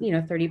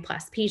 30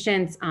 plus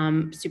patients,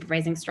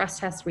 supervising stress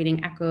tests,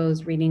 reading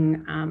echoes,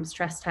 reading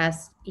stress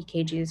tests,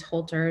 EKGs,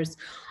 Holters,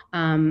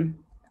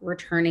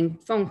 returning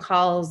phone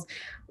calls,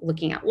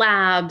 looking at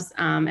labs,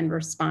 and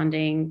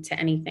responding to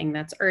anything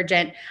that's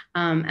urgent.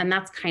 And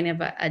that's kind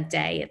of a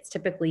day. It's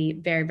typically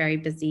very, very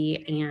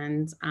busy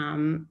and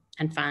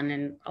fun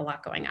and a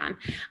lot going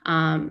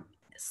on.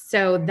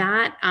 So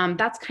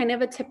that's kind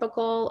of a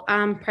typical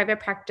private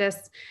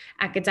practice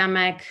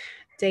academic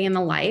day in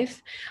the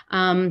life.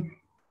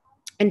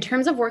 In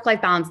terms of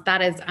work-life balance,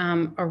 that is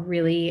a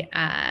really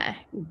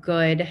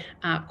good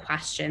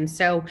question.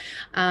 So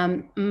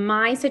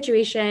my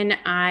situation,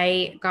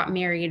 I got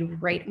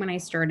married right when I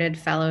started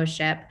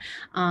fellowship,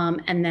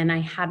 and then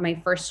I had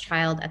my first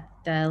child at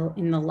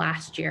in the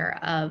last year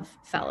of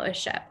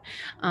fellowship.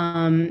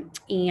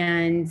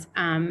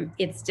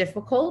 It's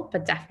difficult,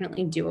 but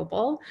definitely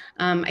doable.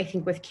 I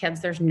think with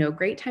kids, there's no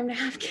great time to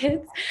have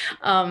kids.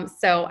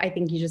 So I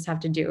think you just have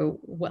to do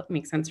what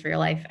makes sense for your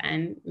life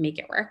and make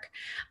it work.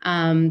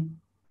 I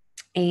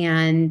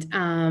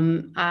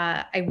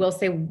will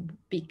say,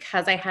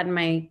 because I had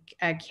my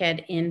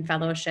kid in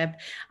fellowship,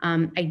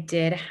 I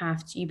did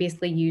have to, you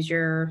basically use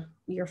your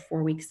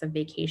 4 weeks of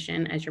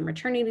vacation as your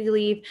maternity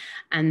leave.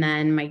 And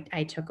then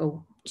I took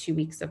 2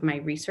 weeks of my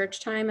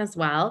research time as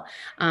well.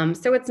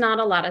 So it's not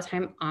a lot of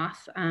time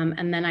off.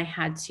 And then I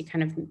had to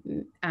kind of,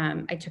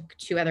 I took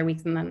 2 other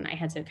weeks, and then I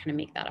had to kind of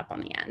make that up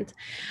on the end.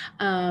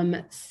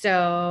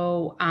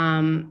 So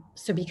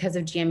because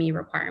of GME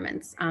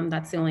requirements,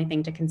 that's the only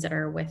thing to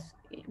consider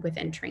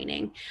within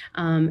training,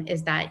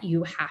 is that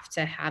you have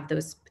to have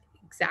those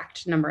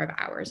exact number of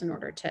hours in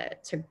order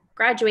to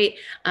graduate.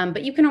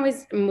 But you can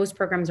always, most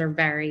programs are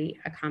very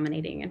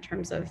accommodating in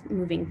terms of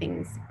moving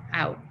things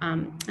out.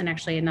 And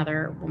actually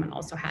another woman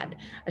also had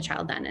a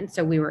child then. And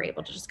so we were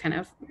able to just kind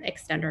of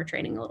extend our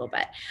training a little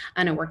bit,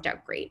 and it worked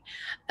out great.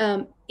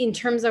 In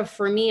terms of,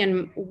 for me,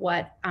 and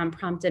what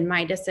prompted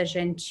my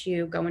decision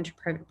to go into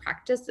private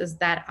practice, is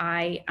that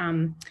I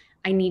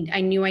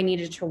knew I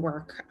needed to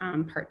work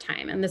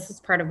part-time. And this is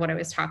part of what I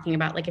was talking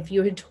about. Like, if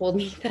you had told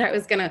me that I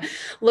was going to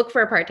look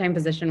for a part-time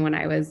position when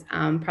I was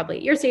probably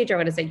at your stage, I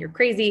would have said, you're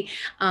crazy.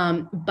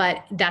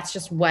 But that's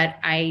just what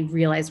I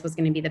realized was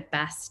going to be the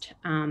best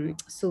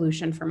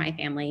solution for my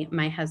family.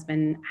 My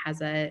husband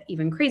has a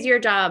even crazier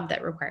job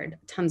that required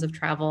tons of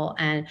travel.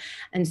 And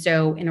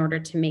so in order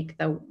to make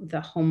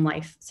the home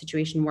life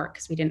situation work,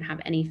 because we didn't have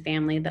any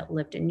family that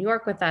lived in New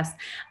York with us,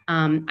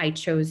 I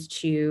chose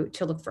to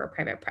look for a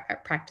private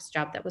practice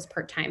job that was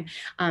part-time.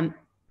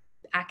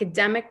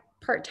 Academic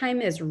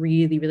part-time is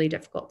really, really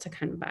difficult to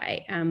come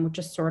by, which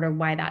is sort of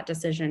why that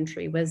decision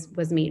tree was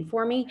made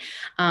for me,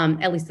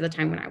 at least at the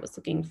time when I was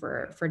looking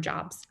for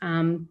jobs.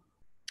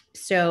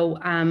 So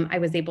I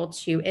was able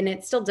to, and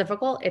it's still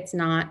difficult. It's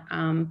not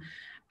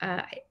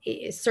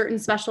certain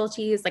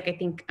specialties, like I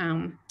think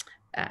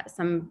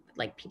some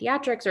like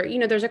pediatrics,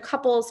 or, there's a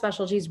couple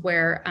specialties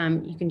where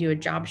you can do a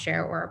job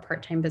share or a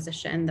part-time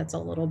position that's a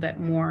little bit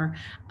more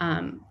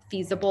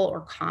feasible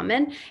or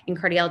common. In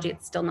cardiology,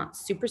 it's still not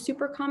super,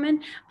 super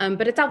common,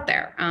 but it's out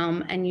there.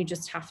 And you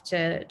just have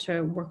to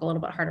work a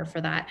little bit harder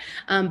for that.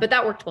 But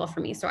that worked well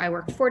for me. So I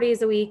worked 4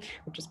 days a week,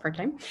 which is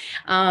part-time.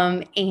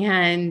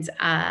 And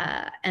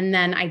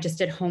then I just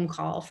did home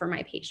call for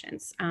my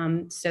patients.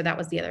 So that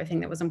was the other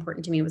thing that was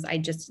important to me, was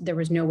there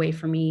was no way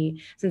for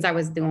me, since I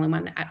was the only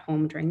one at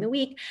home during the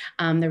week,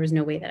 there was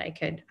no way that I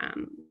could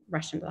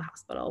rush into the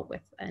hospital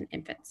with an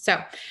infant. So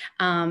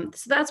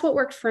that's what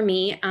worked for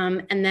me.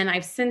 And then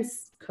I've since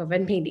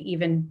COVID made an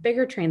even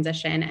bigger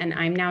transition, and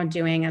I'm now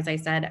doing, as I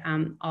said,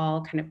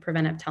 all kind of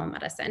preventive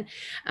telemedicine.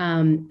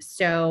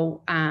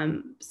 So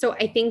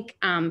I think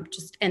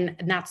and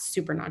that's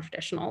super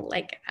non-traditional.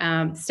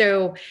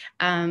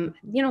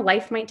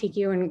 Life might take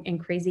you in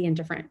crazy and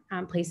different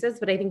places,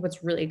 but I think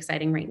what's really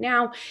exciting right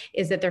now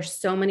is that there's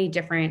so many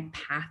different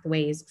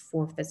pathways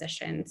for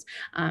physicians.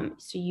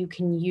 So you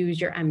can use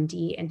your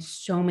MD in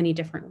so many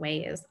different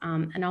ways.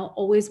 And I'll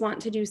always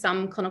want to do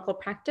some clinical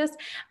practice,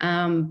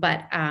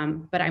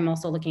 but I'm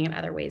also looking at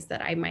other ways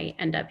that I might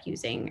end up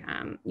using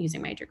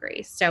my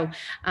degree. So,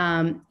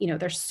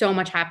 there's so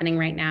much happening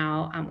right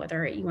now,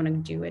 whether you want to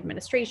do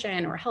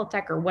administration or health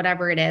tech or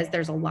whatever it is,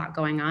 there's a lot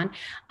going on.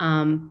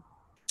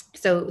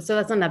 So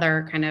that's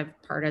another kind of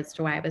part as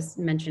to why I was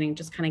mentioning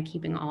just kind of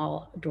keeping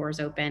all doors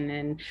open,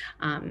 and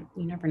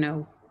you never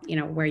know,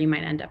 where you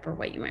might end up or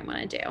what you might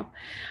want to do.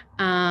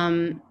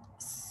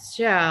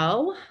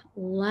 So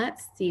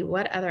let's see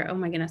what other, oh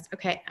my goodness.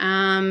 Okay.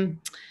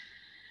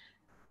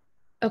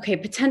 Okay,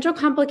 potential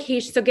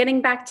complications. So getting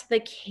back to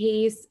the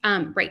case,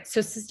 right.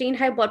 So sustained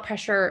high blood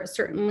pressure,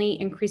 certainly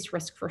increased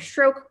risk for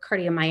stroke,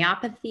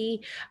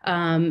 cardiomyopathy,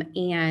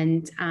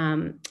 and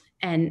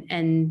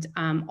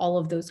all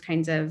of those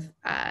kinds of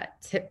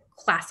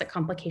classic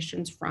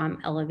complications from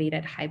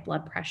elevated high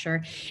blood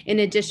pressure. In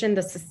addition,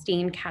 the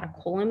sustained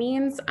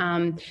catecholamines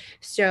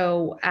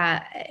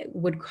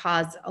would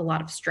cause a lot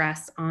of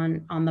stress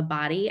on the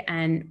body,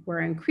 and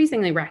we're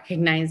increasingly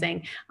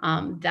recognizing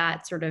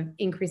that sort of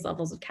increased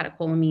levels of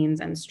catecholamines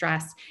and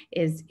stress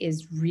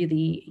is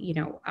really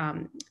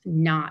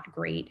not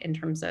great in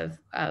terms of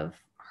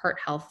heart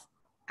health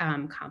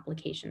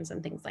complications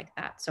and things like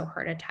that. So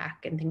heart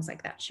attack and things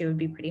like that, she would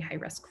be pretty high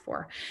risk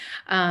for.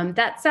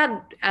 That said,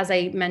 as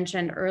I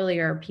mentioned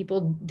earlier,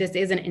 this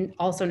is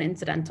also an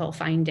incidental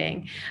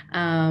finding.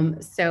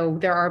 So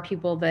there are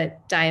people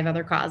that die of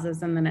other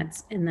causes and then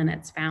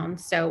it's found.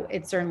 So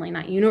it's certainly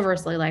not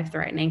universally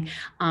life-threatening,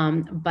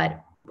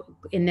 but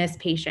in this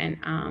patient,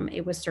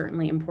 it was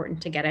certainly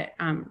important to get it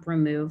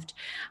removed.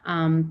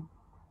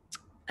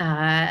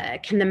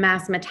 can the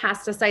mass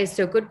metastasize?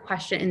 So good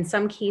question. In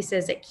some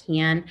cases it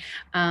can.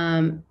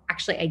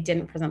 Actually, I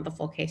didn't present the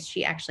full case.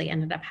 She actually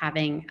ended up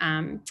having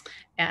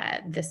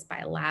this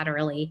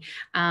bilaterally.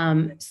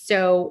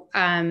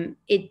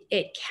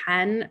 It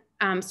can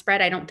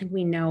spread. I don't think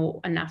we know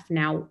enough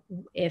now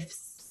if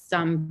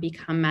some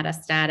become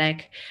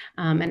metastatic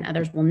and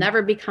others will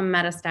never become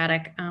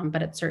metastatic,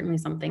 but it's certainly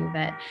something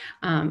that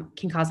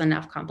can cause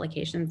enough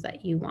complications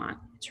that you want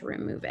to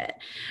remove it.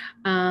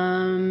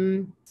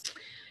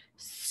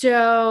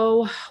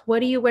 So what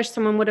do you wish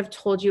someone would have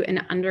told you in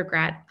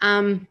undergrad?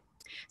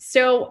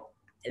 So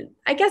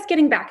I guess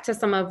getting back to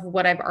some of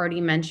what I've already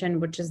mentioned,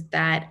 which is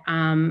that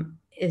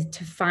is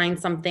to find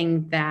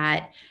something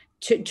that,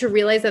 to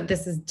realize that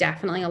this is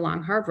definitely a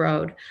long, hard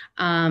road.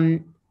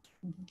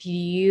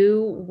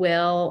 You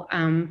will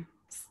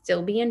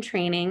still be in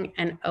training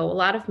and owe a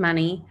lot of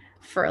money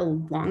for a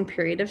long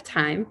period of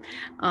time.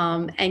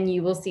 And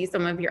you will see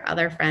some of your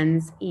other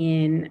friends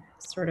in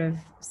sort of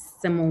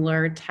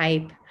similar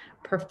type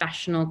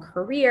professional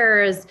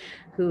careers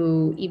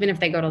who, even if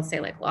they go to, say,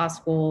 like law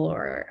school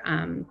or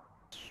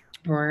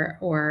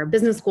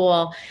business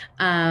school,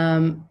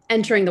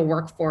 entering the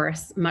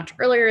workforce much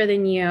earlier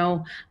than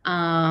you,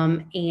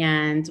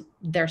 and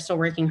they're still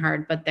working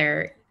hard, but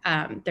they're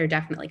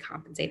definitely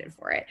compensated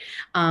for it.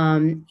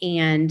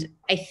 And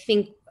I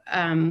think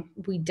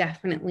we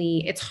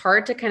definitely, it's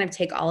hard to kind of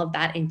take all of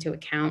that into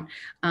account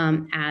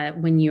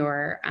when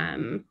you're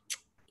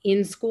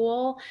in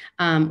school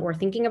or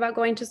thinking about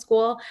going to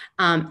school.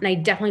 And I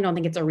definitely don't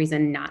think it's a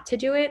reason not to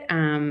do it.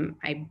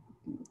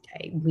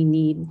 We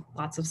need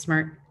lots of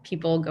smart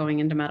people going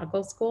into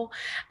medical school.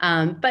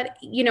 But,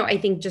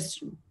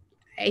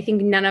 I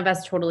think none of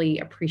us totally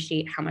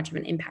appreciate how much of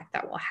an impact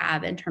that will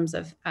have in terms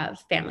of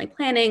family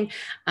planning,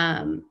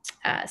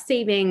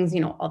 savings,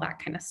 all that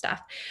kind of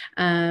stuff.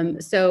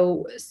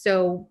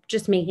 So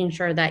just making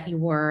sure that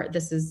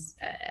this is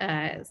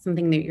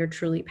something that you're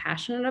truly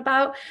passionate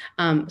about,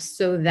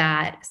 so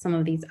that some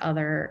of these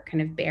other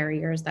kind of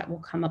barriers that will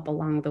come up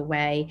along the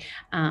way,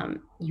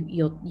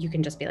 you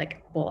can just be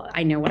like, well,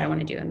 I know what I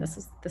want to do, and this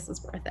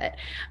is worth it.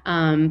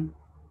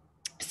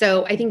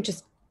 So I think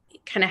just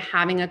kind of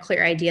having a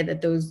clear idea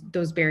that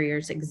those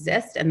barriers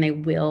exist and they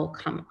will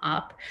come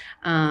up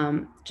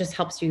just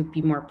helps you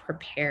be more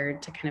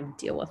prepared to kind of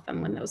deal with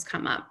them when those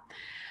come up.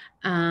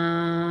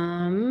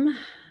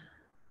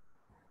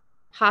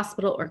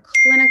 Hospital or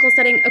clinical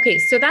setting. Okay,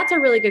 so that's a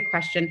really good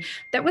question.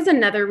 That was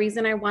another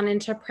reason I went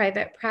into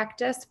private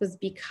practice, was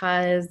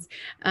because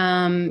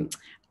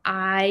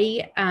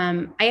I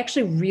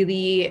actually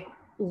really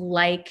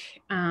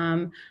like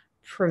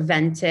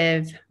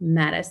preventive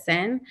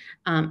medicine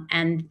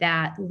and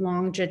that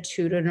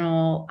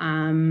longitudinal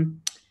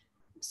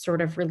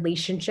sort of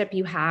relationship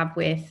you have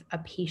with a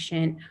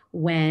patient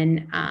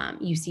when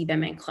you see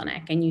them in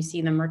clinic and you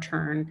see them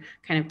return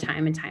kind of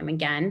time and time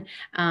again.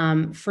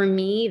 For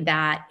me,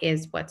 that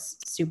is what's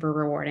super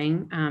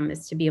rewarding,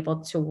 is to be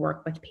able to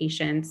work with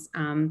patients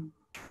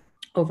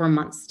over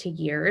months to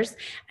years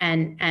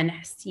and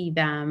see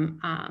them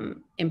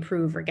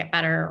improve or get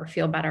better or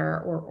feel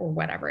better or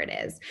whatever it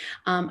is.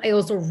 I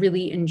also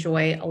really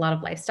enjoy a lot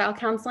of lifestyle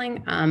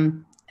counseling.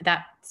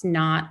 That's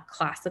not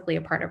classically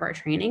a part of our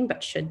training,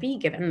 but should be,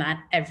 given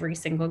that every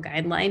single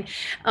guideline,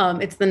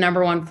 it's the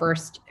number one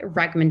first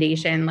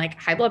recommendation, like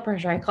high blood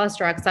pressure, high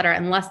cholesterol, et cetera,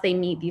 unless they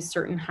meet these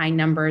certain high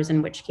numbers,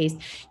 in which case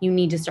you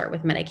need to start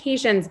with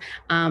medications.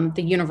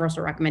 The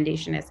universal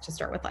recommendation is to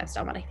start with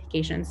lifestyle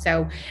medications.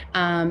 So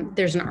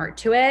there's an art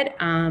to it.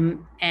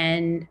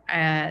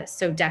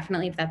 So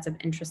definitely, if that's of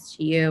interest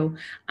to you,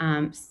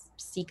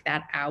 seek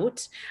that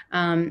out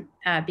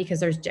because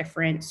there's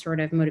different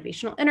sort of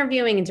motivational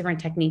interviewing and different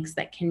techniques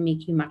that can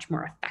make you much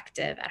more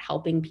effective at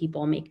helping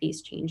people make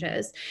these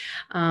changes.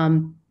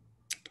 And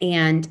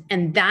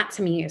that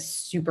to me is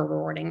super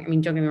rewarding. I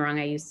mean, don't get me wrong,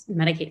 I use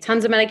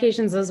tons of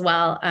medications as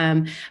well.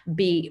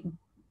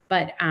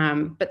 But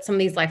some of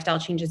these lifestyle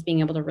changes, being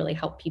able to really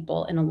help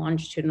people in a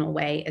longitudinal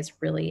way, is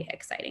really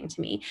exciting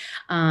to me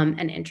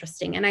and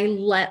interesting. And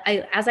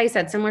as I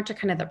said, similar to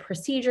kind of the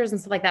procedures and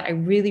stuff like that, I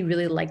really,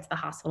 really liked the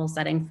hospital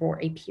setting for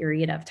a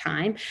period of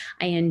time.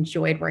 I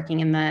enjoyed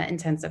working in the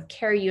intensive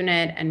care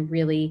unit and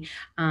really,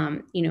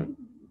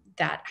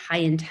 that high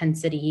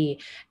intensity,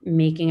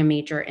 making a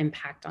major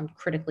impact on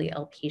critically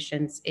ill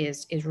patients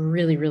is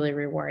really, really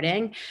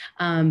rewarding.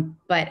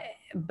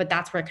 But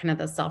that's where kind of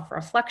the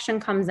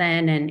self-reflection comes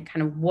in, and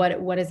kind of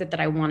what is it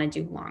that I want to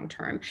do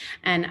long-term.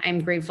 And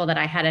I'm grateful that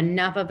I had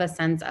enough of a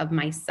sense of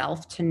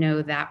myself to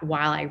know that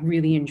while I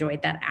really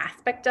enjoyed that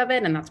aspect of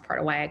it, and that's part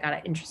of why I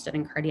got interested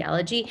in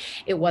cardiology,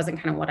 it wasn't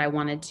kind of what I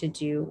wanted to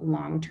do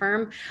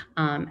long-term,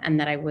 and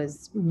that I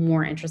was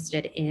more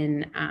interested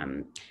in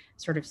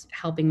sort of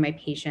helping my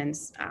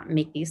patients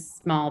make these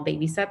small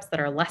baby steps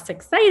that are less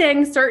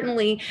exciting,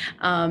 certainly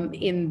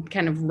in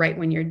kind of right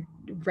when you're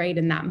right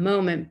in that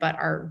moment, but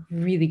are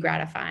really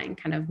gratifying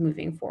kind of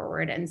moving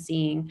forward and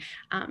seeing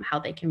how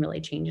they can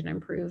really change and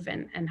improve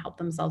and help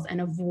themselves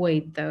and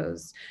avoid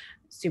those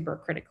super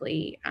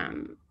critically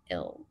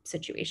ill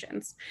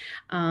situations.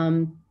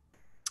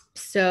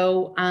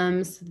 So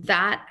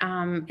that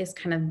is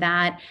kind of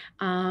that.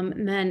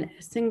 And then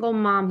a single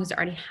mom who's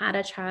already had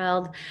a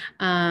child,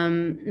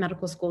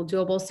 medical school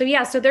doable. So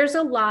yeah, so there's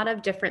a lot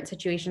of different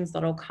situations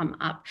that'll come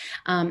up.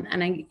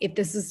 And if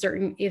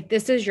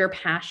this is your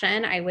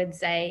passion, I would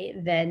say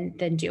then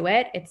do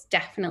it. It's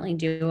definitely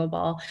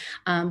doable.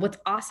 What's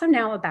awesome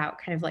now about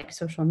kind of like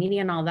social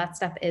media and all that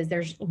stuff is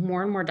there's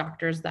more and more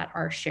doctors that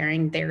are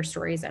sharing their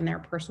stories and their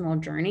personal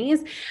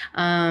journeys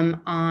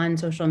on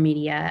social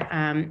media.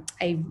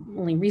 I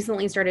only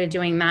recently started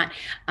doing that,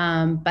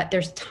 but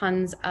there's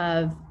tons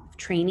of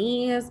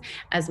trainees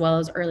as well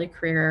as early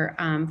career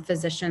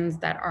physicians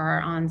that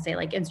are on, say,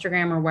 like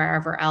Instagram or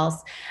wherever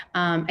else.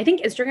 I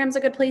think Instagram's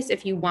a good place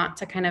if you want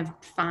to kind of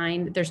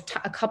find, there's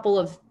a couple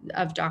of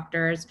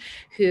doctors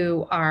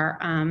who are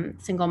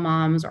single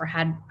moms or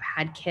had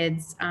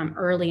kids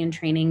early in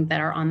training that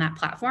are on that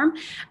platform,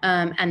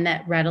 and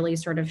that readily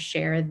sort of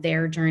share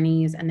their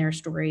journeys and their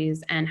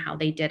stories and how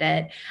they did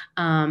it,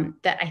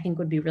 that I think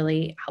would be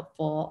really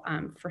helpful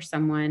for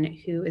someone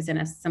who is in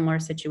a similar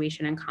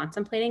situation and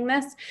contemplating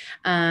this,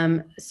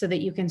 so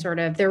that you can sort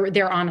of,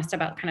 they're honest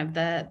about kind of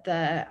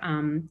the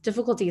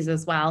difficulties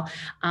as well.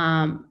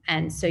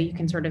 And so you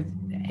can sort of,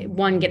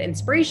 one, get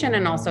inspiration,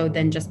 and also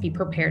then just be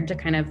prepared to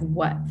kind of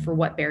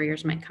what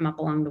barriers might come up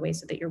along the way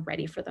so that you're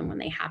ready for them when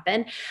they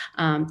happen,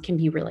 can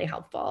be really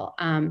helpful.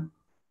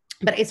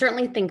 But I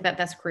certainly think that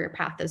this career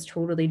path is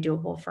totally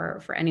doable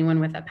for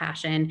anyone with a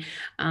passion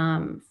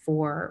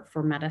for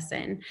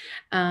medicine.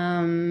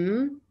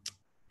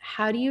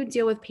 How do you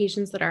deal with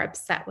patients that are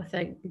upset with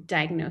a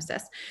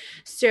diagnosis?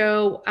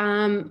 So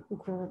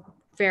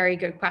very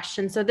good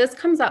question. So this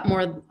comes up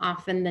more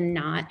often than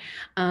not.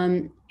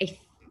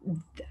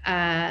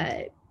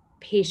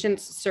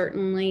 Patients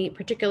certainly,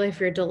 particularly if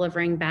you're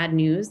delivering bad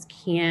news,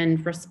 can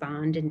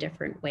respond in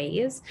different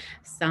ways.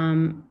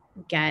 Some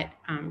get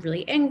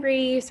really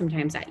angry,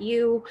 sometimes at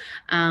you,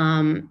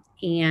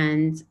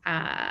 and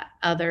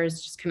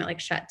others just kind of like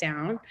shut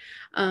down.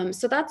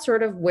 So that's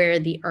sort of where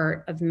the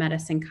art of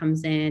medicine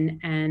comes in,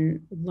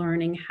 and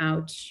learning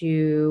how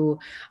to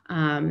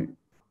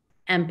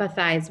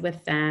empathize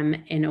with them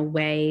in a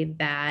way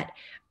that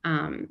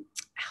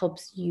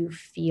helps them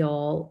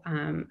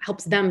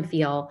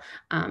feel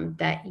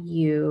that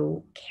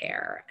you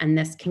care. And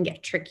this can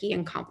get tricky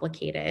and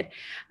complicated.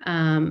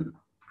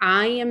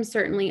 I am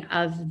certainly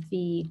of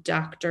the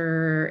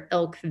doctor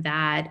ilk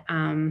that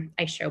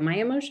I show my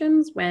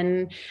emotions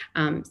when,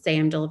 say,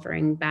 I'm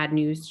delivering bad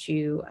news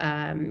to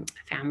a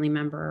family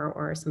member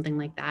or something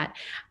like that,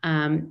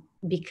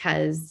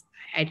 because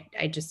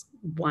I just,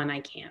 one, I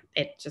can't.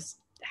 It just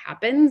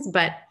happens.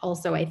 But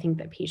also, I think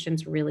that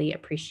patients really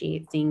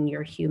appreciate seeing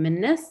your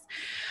humanness.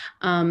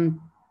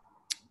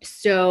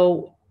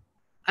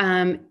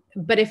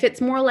 But if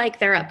it's more like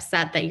they're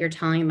upset that you're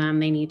telling them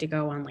they need to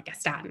go on like a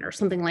statin or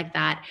something like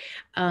that,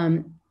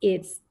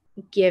 it's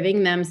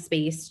giving them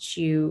space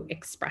to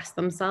express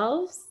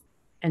themselves,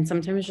 and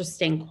sometimes just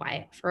staying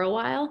quiet for a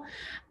while,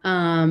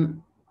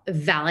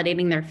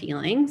 validating their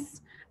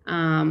feelings.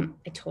 I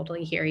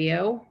totally hear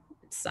you.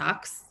 It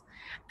sucks.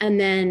 And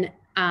then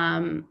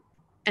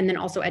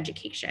also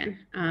education.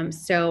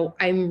 So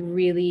I'm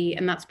really,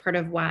 and that's part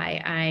of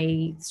why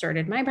I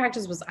started my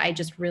practice, was I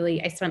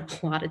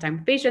spent a lot of time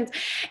with patients,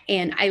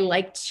 and I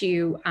like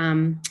to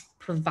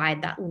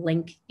provide that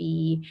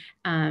lengthy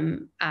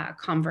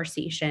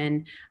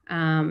conversation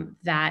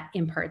that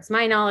imparts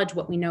my knowledge,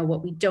 what we know,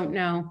 what we don't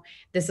know.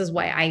 This is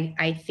why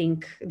I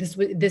think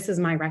this is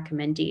my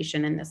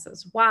recommendation, and this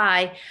is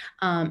why,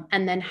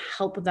 and then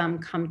help them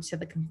come to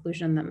the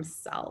conclusion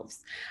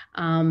themselves.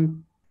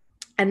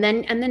 And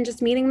then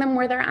just meeting them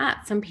where they're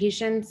at. Some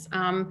patients,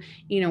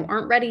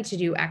 aren't ready to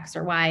do X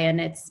or Y, and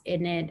it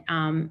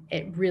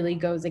really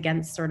goes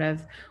against sort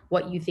of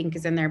what you think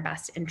is in their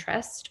best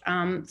interest.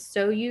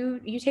 So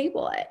you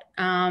table it,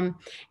 and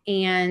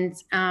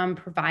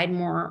provide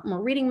more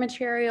reading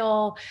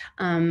material.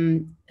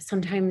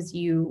 Sometimes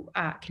you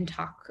can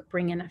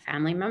bring in a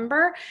family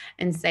member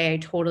and say, I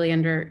totally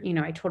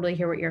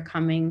hear where you're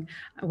coming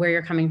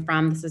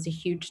from. This is a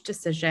huge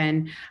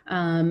decision.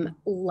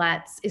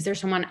 Is there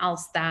someone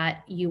else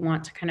that you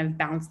want to kind of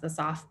bounce this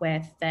off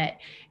with that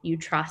you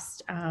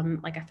trust,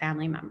 like a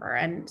family member?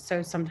 And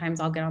so sometimes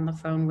I'll get on the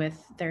phone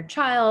with their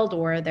child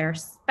or their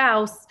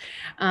spouse,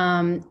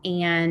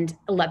 and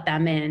let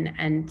them in.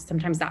 And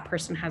sometimes that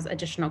person has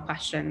additional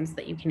questions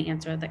that you can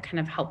answer that kind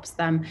of helps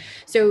them.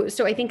 So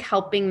I think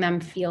helping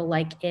them feel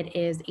like it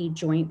is a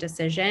joint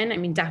decision. I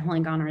mean, definitely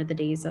gone are the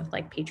days of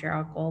like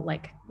patriarchal,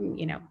 like,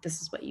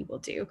 this is what you will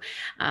do,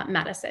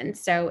 medicine.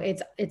 So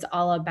it's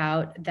all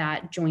about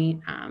that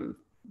joint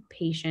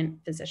patient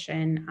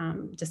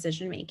physician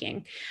decision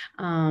making,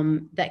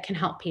 that can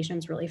help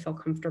patients really feel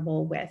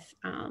comfortable with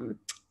kind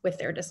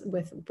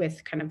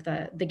of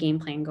the game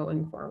plan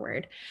going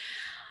forward.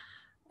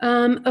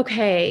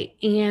 Okay,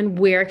 and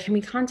where can we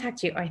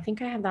contact you? I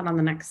think I have that on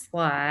the next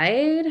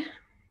slide.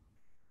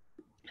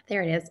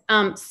 There it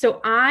is.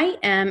 So I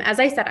am, as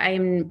I said, I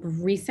am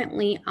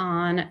recently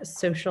on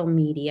social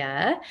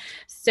media.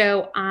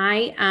 So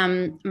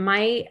I'm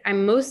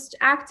most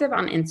active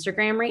on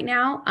Instagram right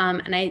now.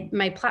 And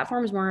my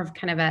platform is more of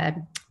kind of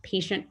a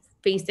patient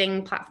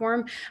facing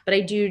platform, but I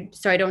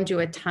don't do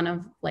a ton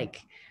of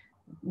like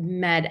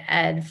med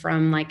ed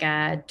from like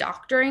a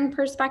doctoring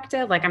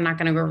perspective. Like I'm not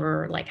going to go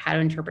over like how to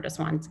interpret a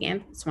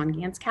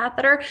Swan-Ganz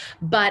catheter,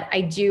 but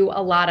I do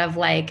a lot of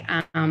like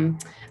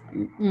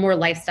more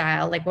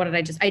lifestyle. Like what did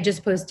I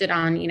just posted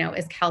on,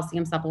 is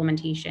calcium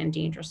supplementation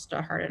dangerous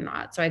to heart or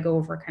not? So I go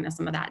over kind of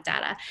some of that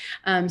data.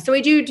 So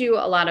I do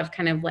a lot of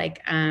kind of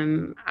like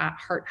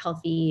heart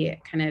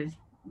healthy kind of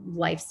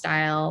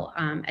lifestyle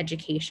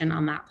education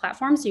on that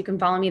platform. So you can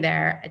follow me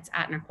there. It's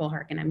at Nicole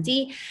Harkin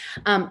MD.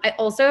 I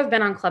also have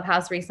been on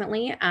Clubhouse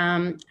recently.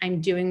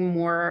 I'm doing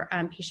more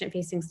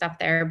patient-facing stuff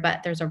there,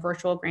 but there's a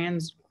virtual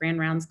Grand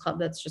Rounds club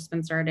that's just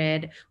been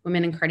started,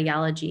 Women in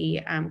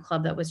Cardiology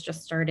club that was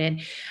just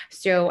started.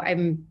 So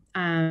I'm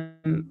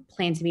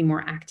plan to be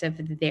more active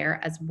there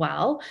as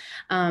well.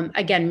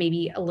 Again,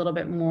 maybe a little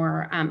bit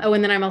more. And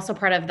then I'm also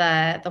part of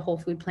the whole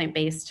food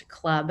plant-based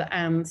club.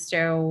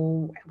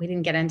 So we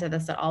didn't get into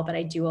this at all, but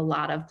I do a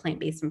lot of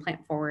plant-based and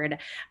plant-forward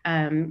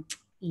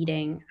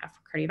eating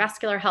for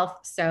cardiovascular health.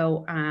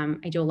 So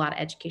I do a lot of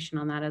education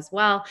on that as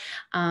well.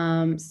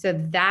 So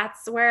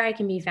that's where I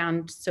can be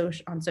found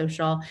on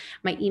social.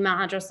 My email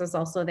address is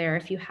also there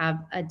if you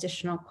have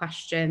additional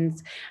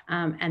questions.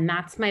 And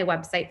that's my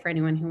website for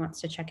anyone who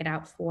wants to check it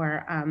out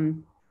for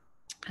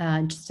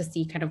just to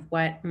see kind of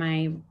what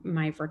my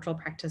virtual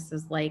practice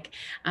is like.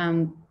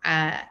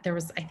 There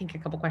was, I think, a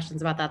couple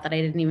questions about that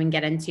I didn't even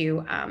get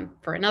into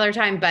for another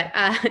time, but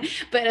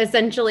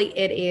essentially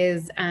it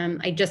is,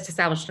 I just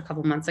established a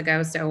couple months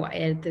ago. So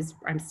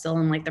I'm still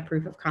in like the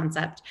proof of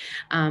concept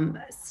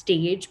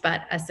stage,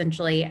 but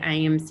essentially I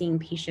am seeing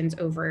patients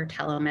over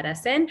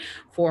telemedicine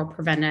for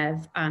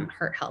preventive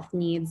heart health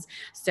needs.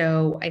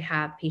 So I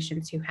have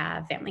patients who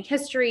have family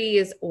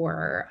histories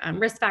or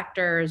risk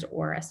factors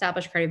or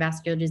established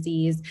cardiovascular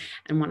disease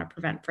and want to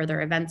prevent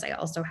further events. I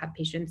also have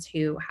patients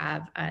who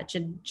have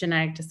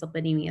genetic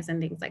dyslipidemias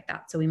and things like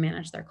that. So we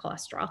manage their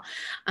cholesterol.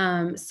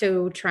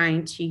 So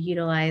trying to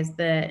utilize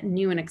the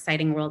new and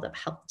exciting world of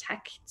health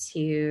tech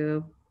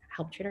to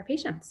help treat our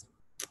patients.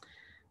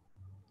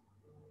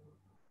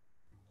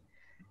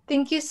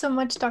 Thank you so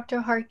much, Dr.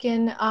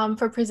 Harkin,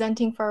 for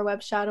presenting for our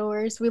web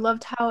shadowers. We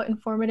loved how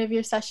informative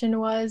your session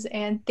was,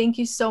 and thank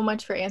you so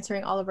much for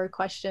answering all of our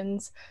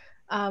questions.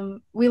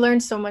 We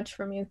learned so much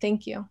from you.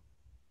 Thank you.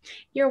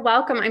 You're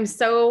welcome. I'm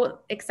so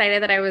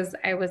excited that I was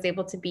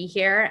able to be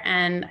here,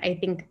 and I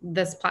think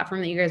this platform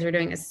that you guys are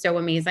doing is so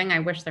amazing. I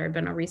wish there had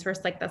been a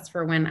resource like this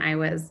for when I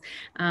was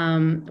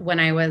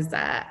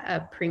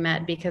a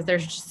pre-med, because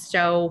there's just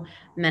so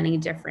many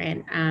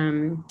different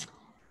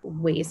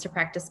ways to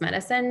practice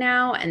medicine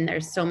now, and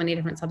there's so many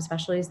different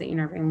subspecialties that you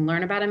never even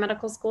learn about in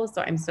medical school.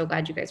 So I'm so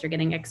glad you guys are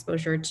getting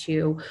exposure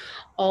to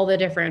all the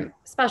different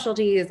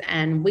specialties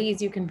and ways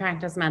you can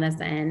practice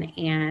medicine,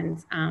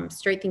 and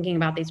straight thinking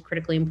about these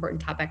critically important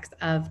topics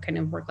of kind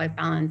of work-life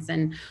balance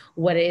and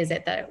what is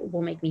it that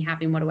will make me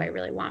happy and what do I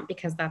really want,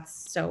 because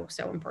that's so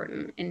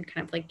important in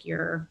kind of like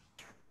your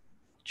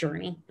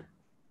journey.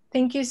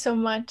 Thank you so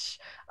much.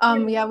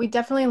 Yeah, we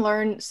definitely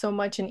learned so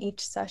much in each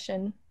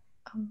session.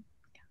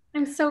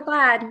 I'm so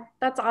glad.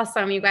 That's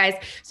awesome, you guys.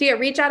 So yeah,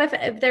 reach out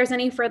if there's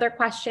any further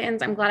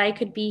questions. I'm glad I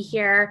could be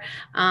here.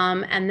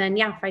 And then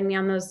yeah, find me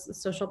on those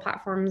social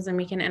platforms and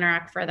we can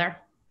interact further.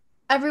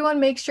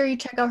 Everyone, make sure you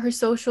check out her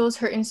socials.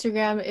 Her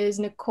Instagram is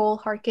Nicole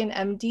Harkin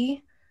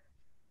MD.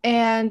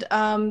 And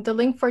the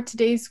link for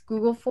today's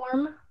Google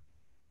form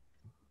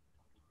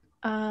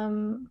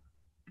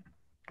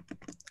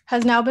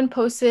has now been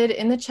posted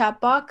in the chat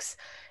box,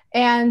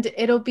 and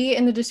it'll be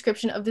in the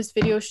description of this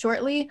video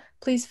shortly.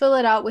 Please fill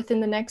it out within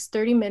the next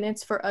 30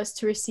 minutes for us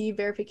to receive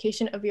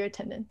verification of your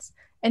attendance.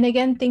 And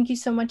again, thank you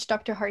so much,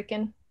 Dr.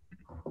 Harkin.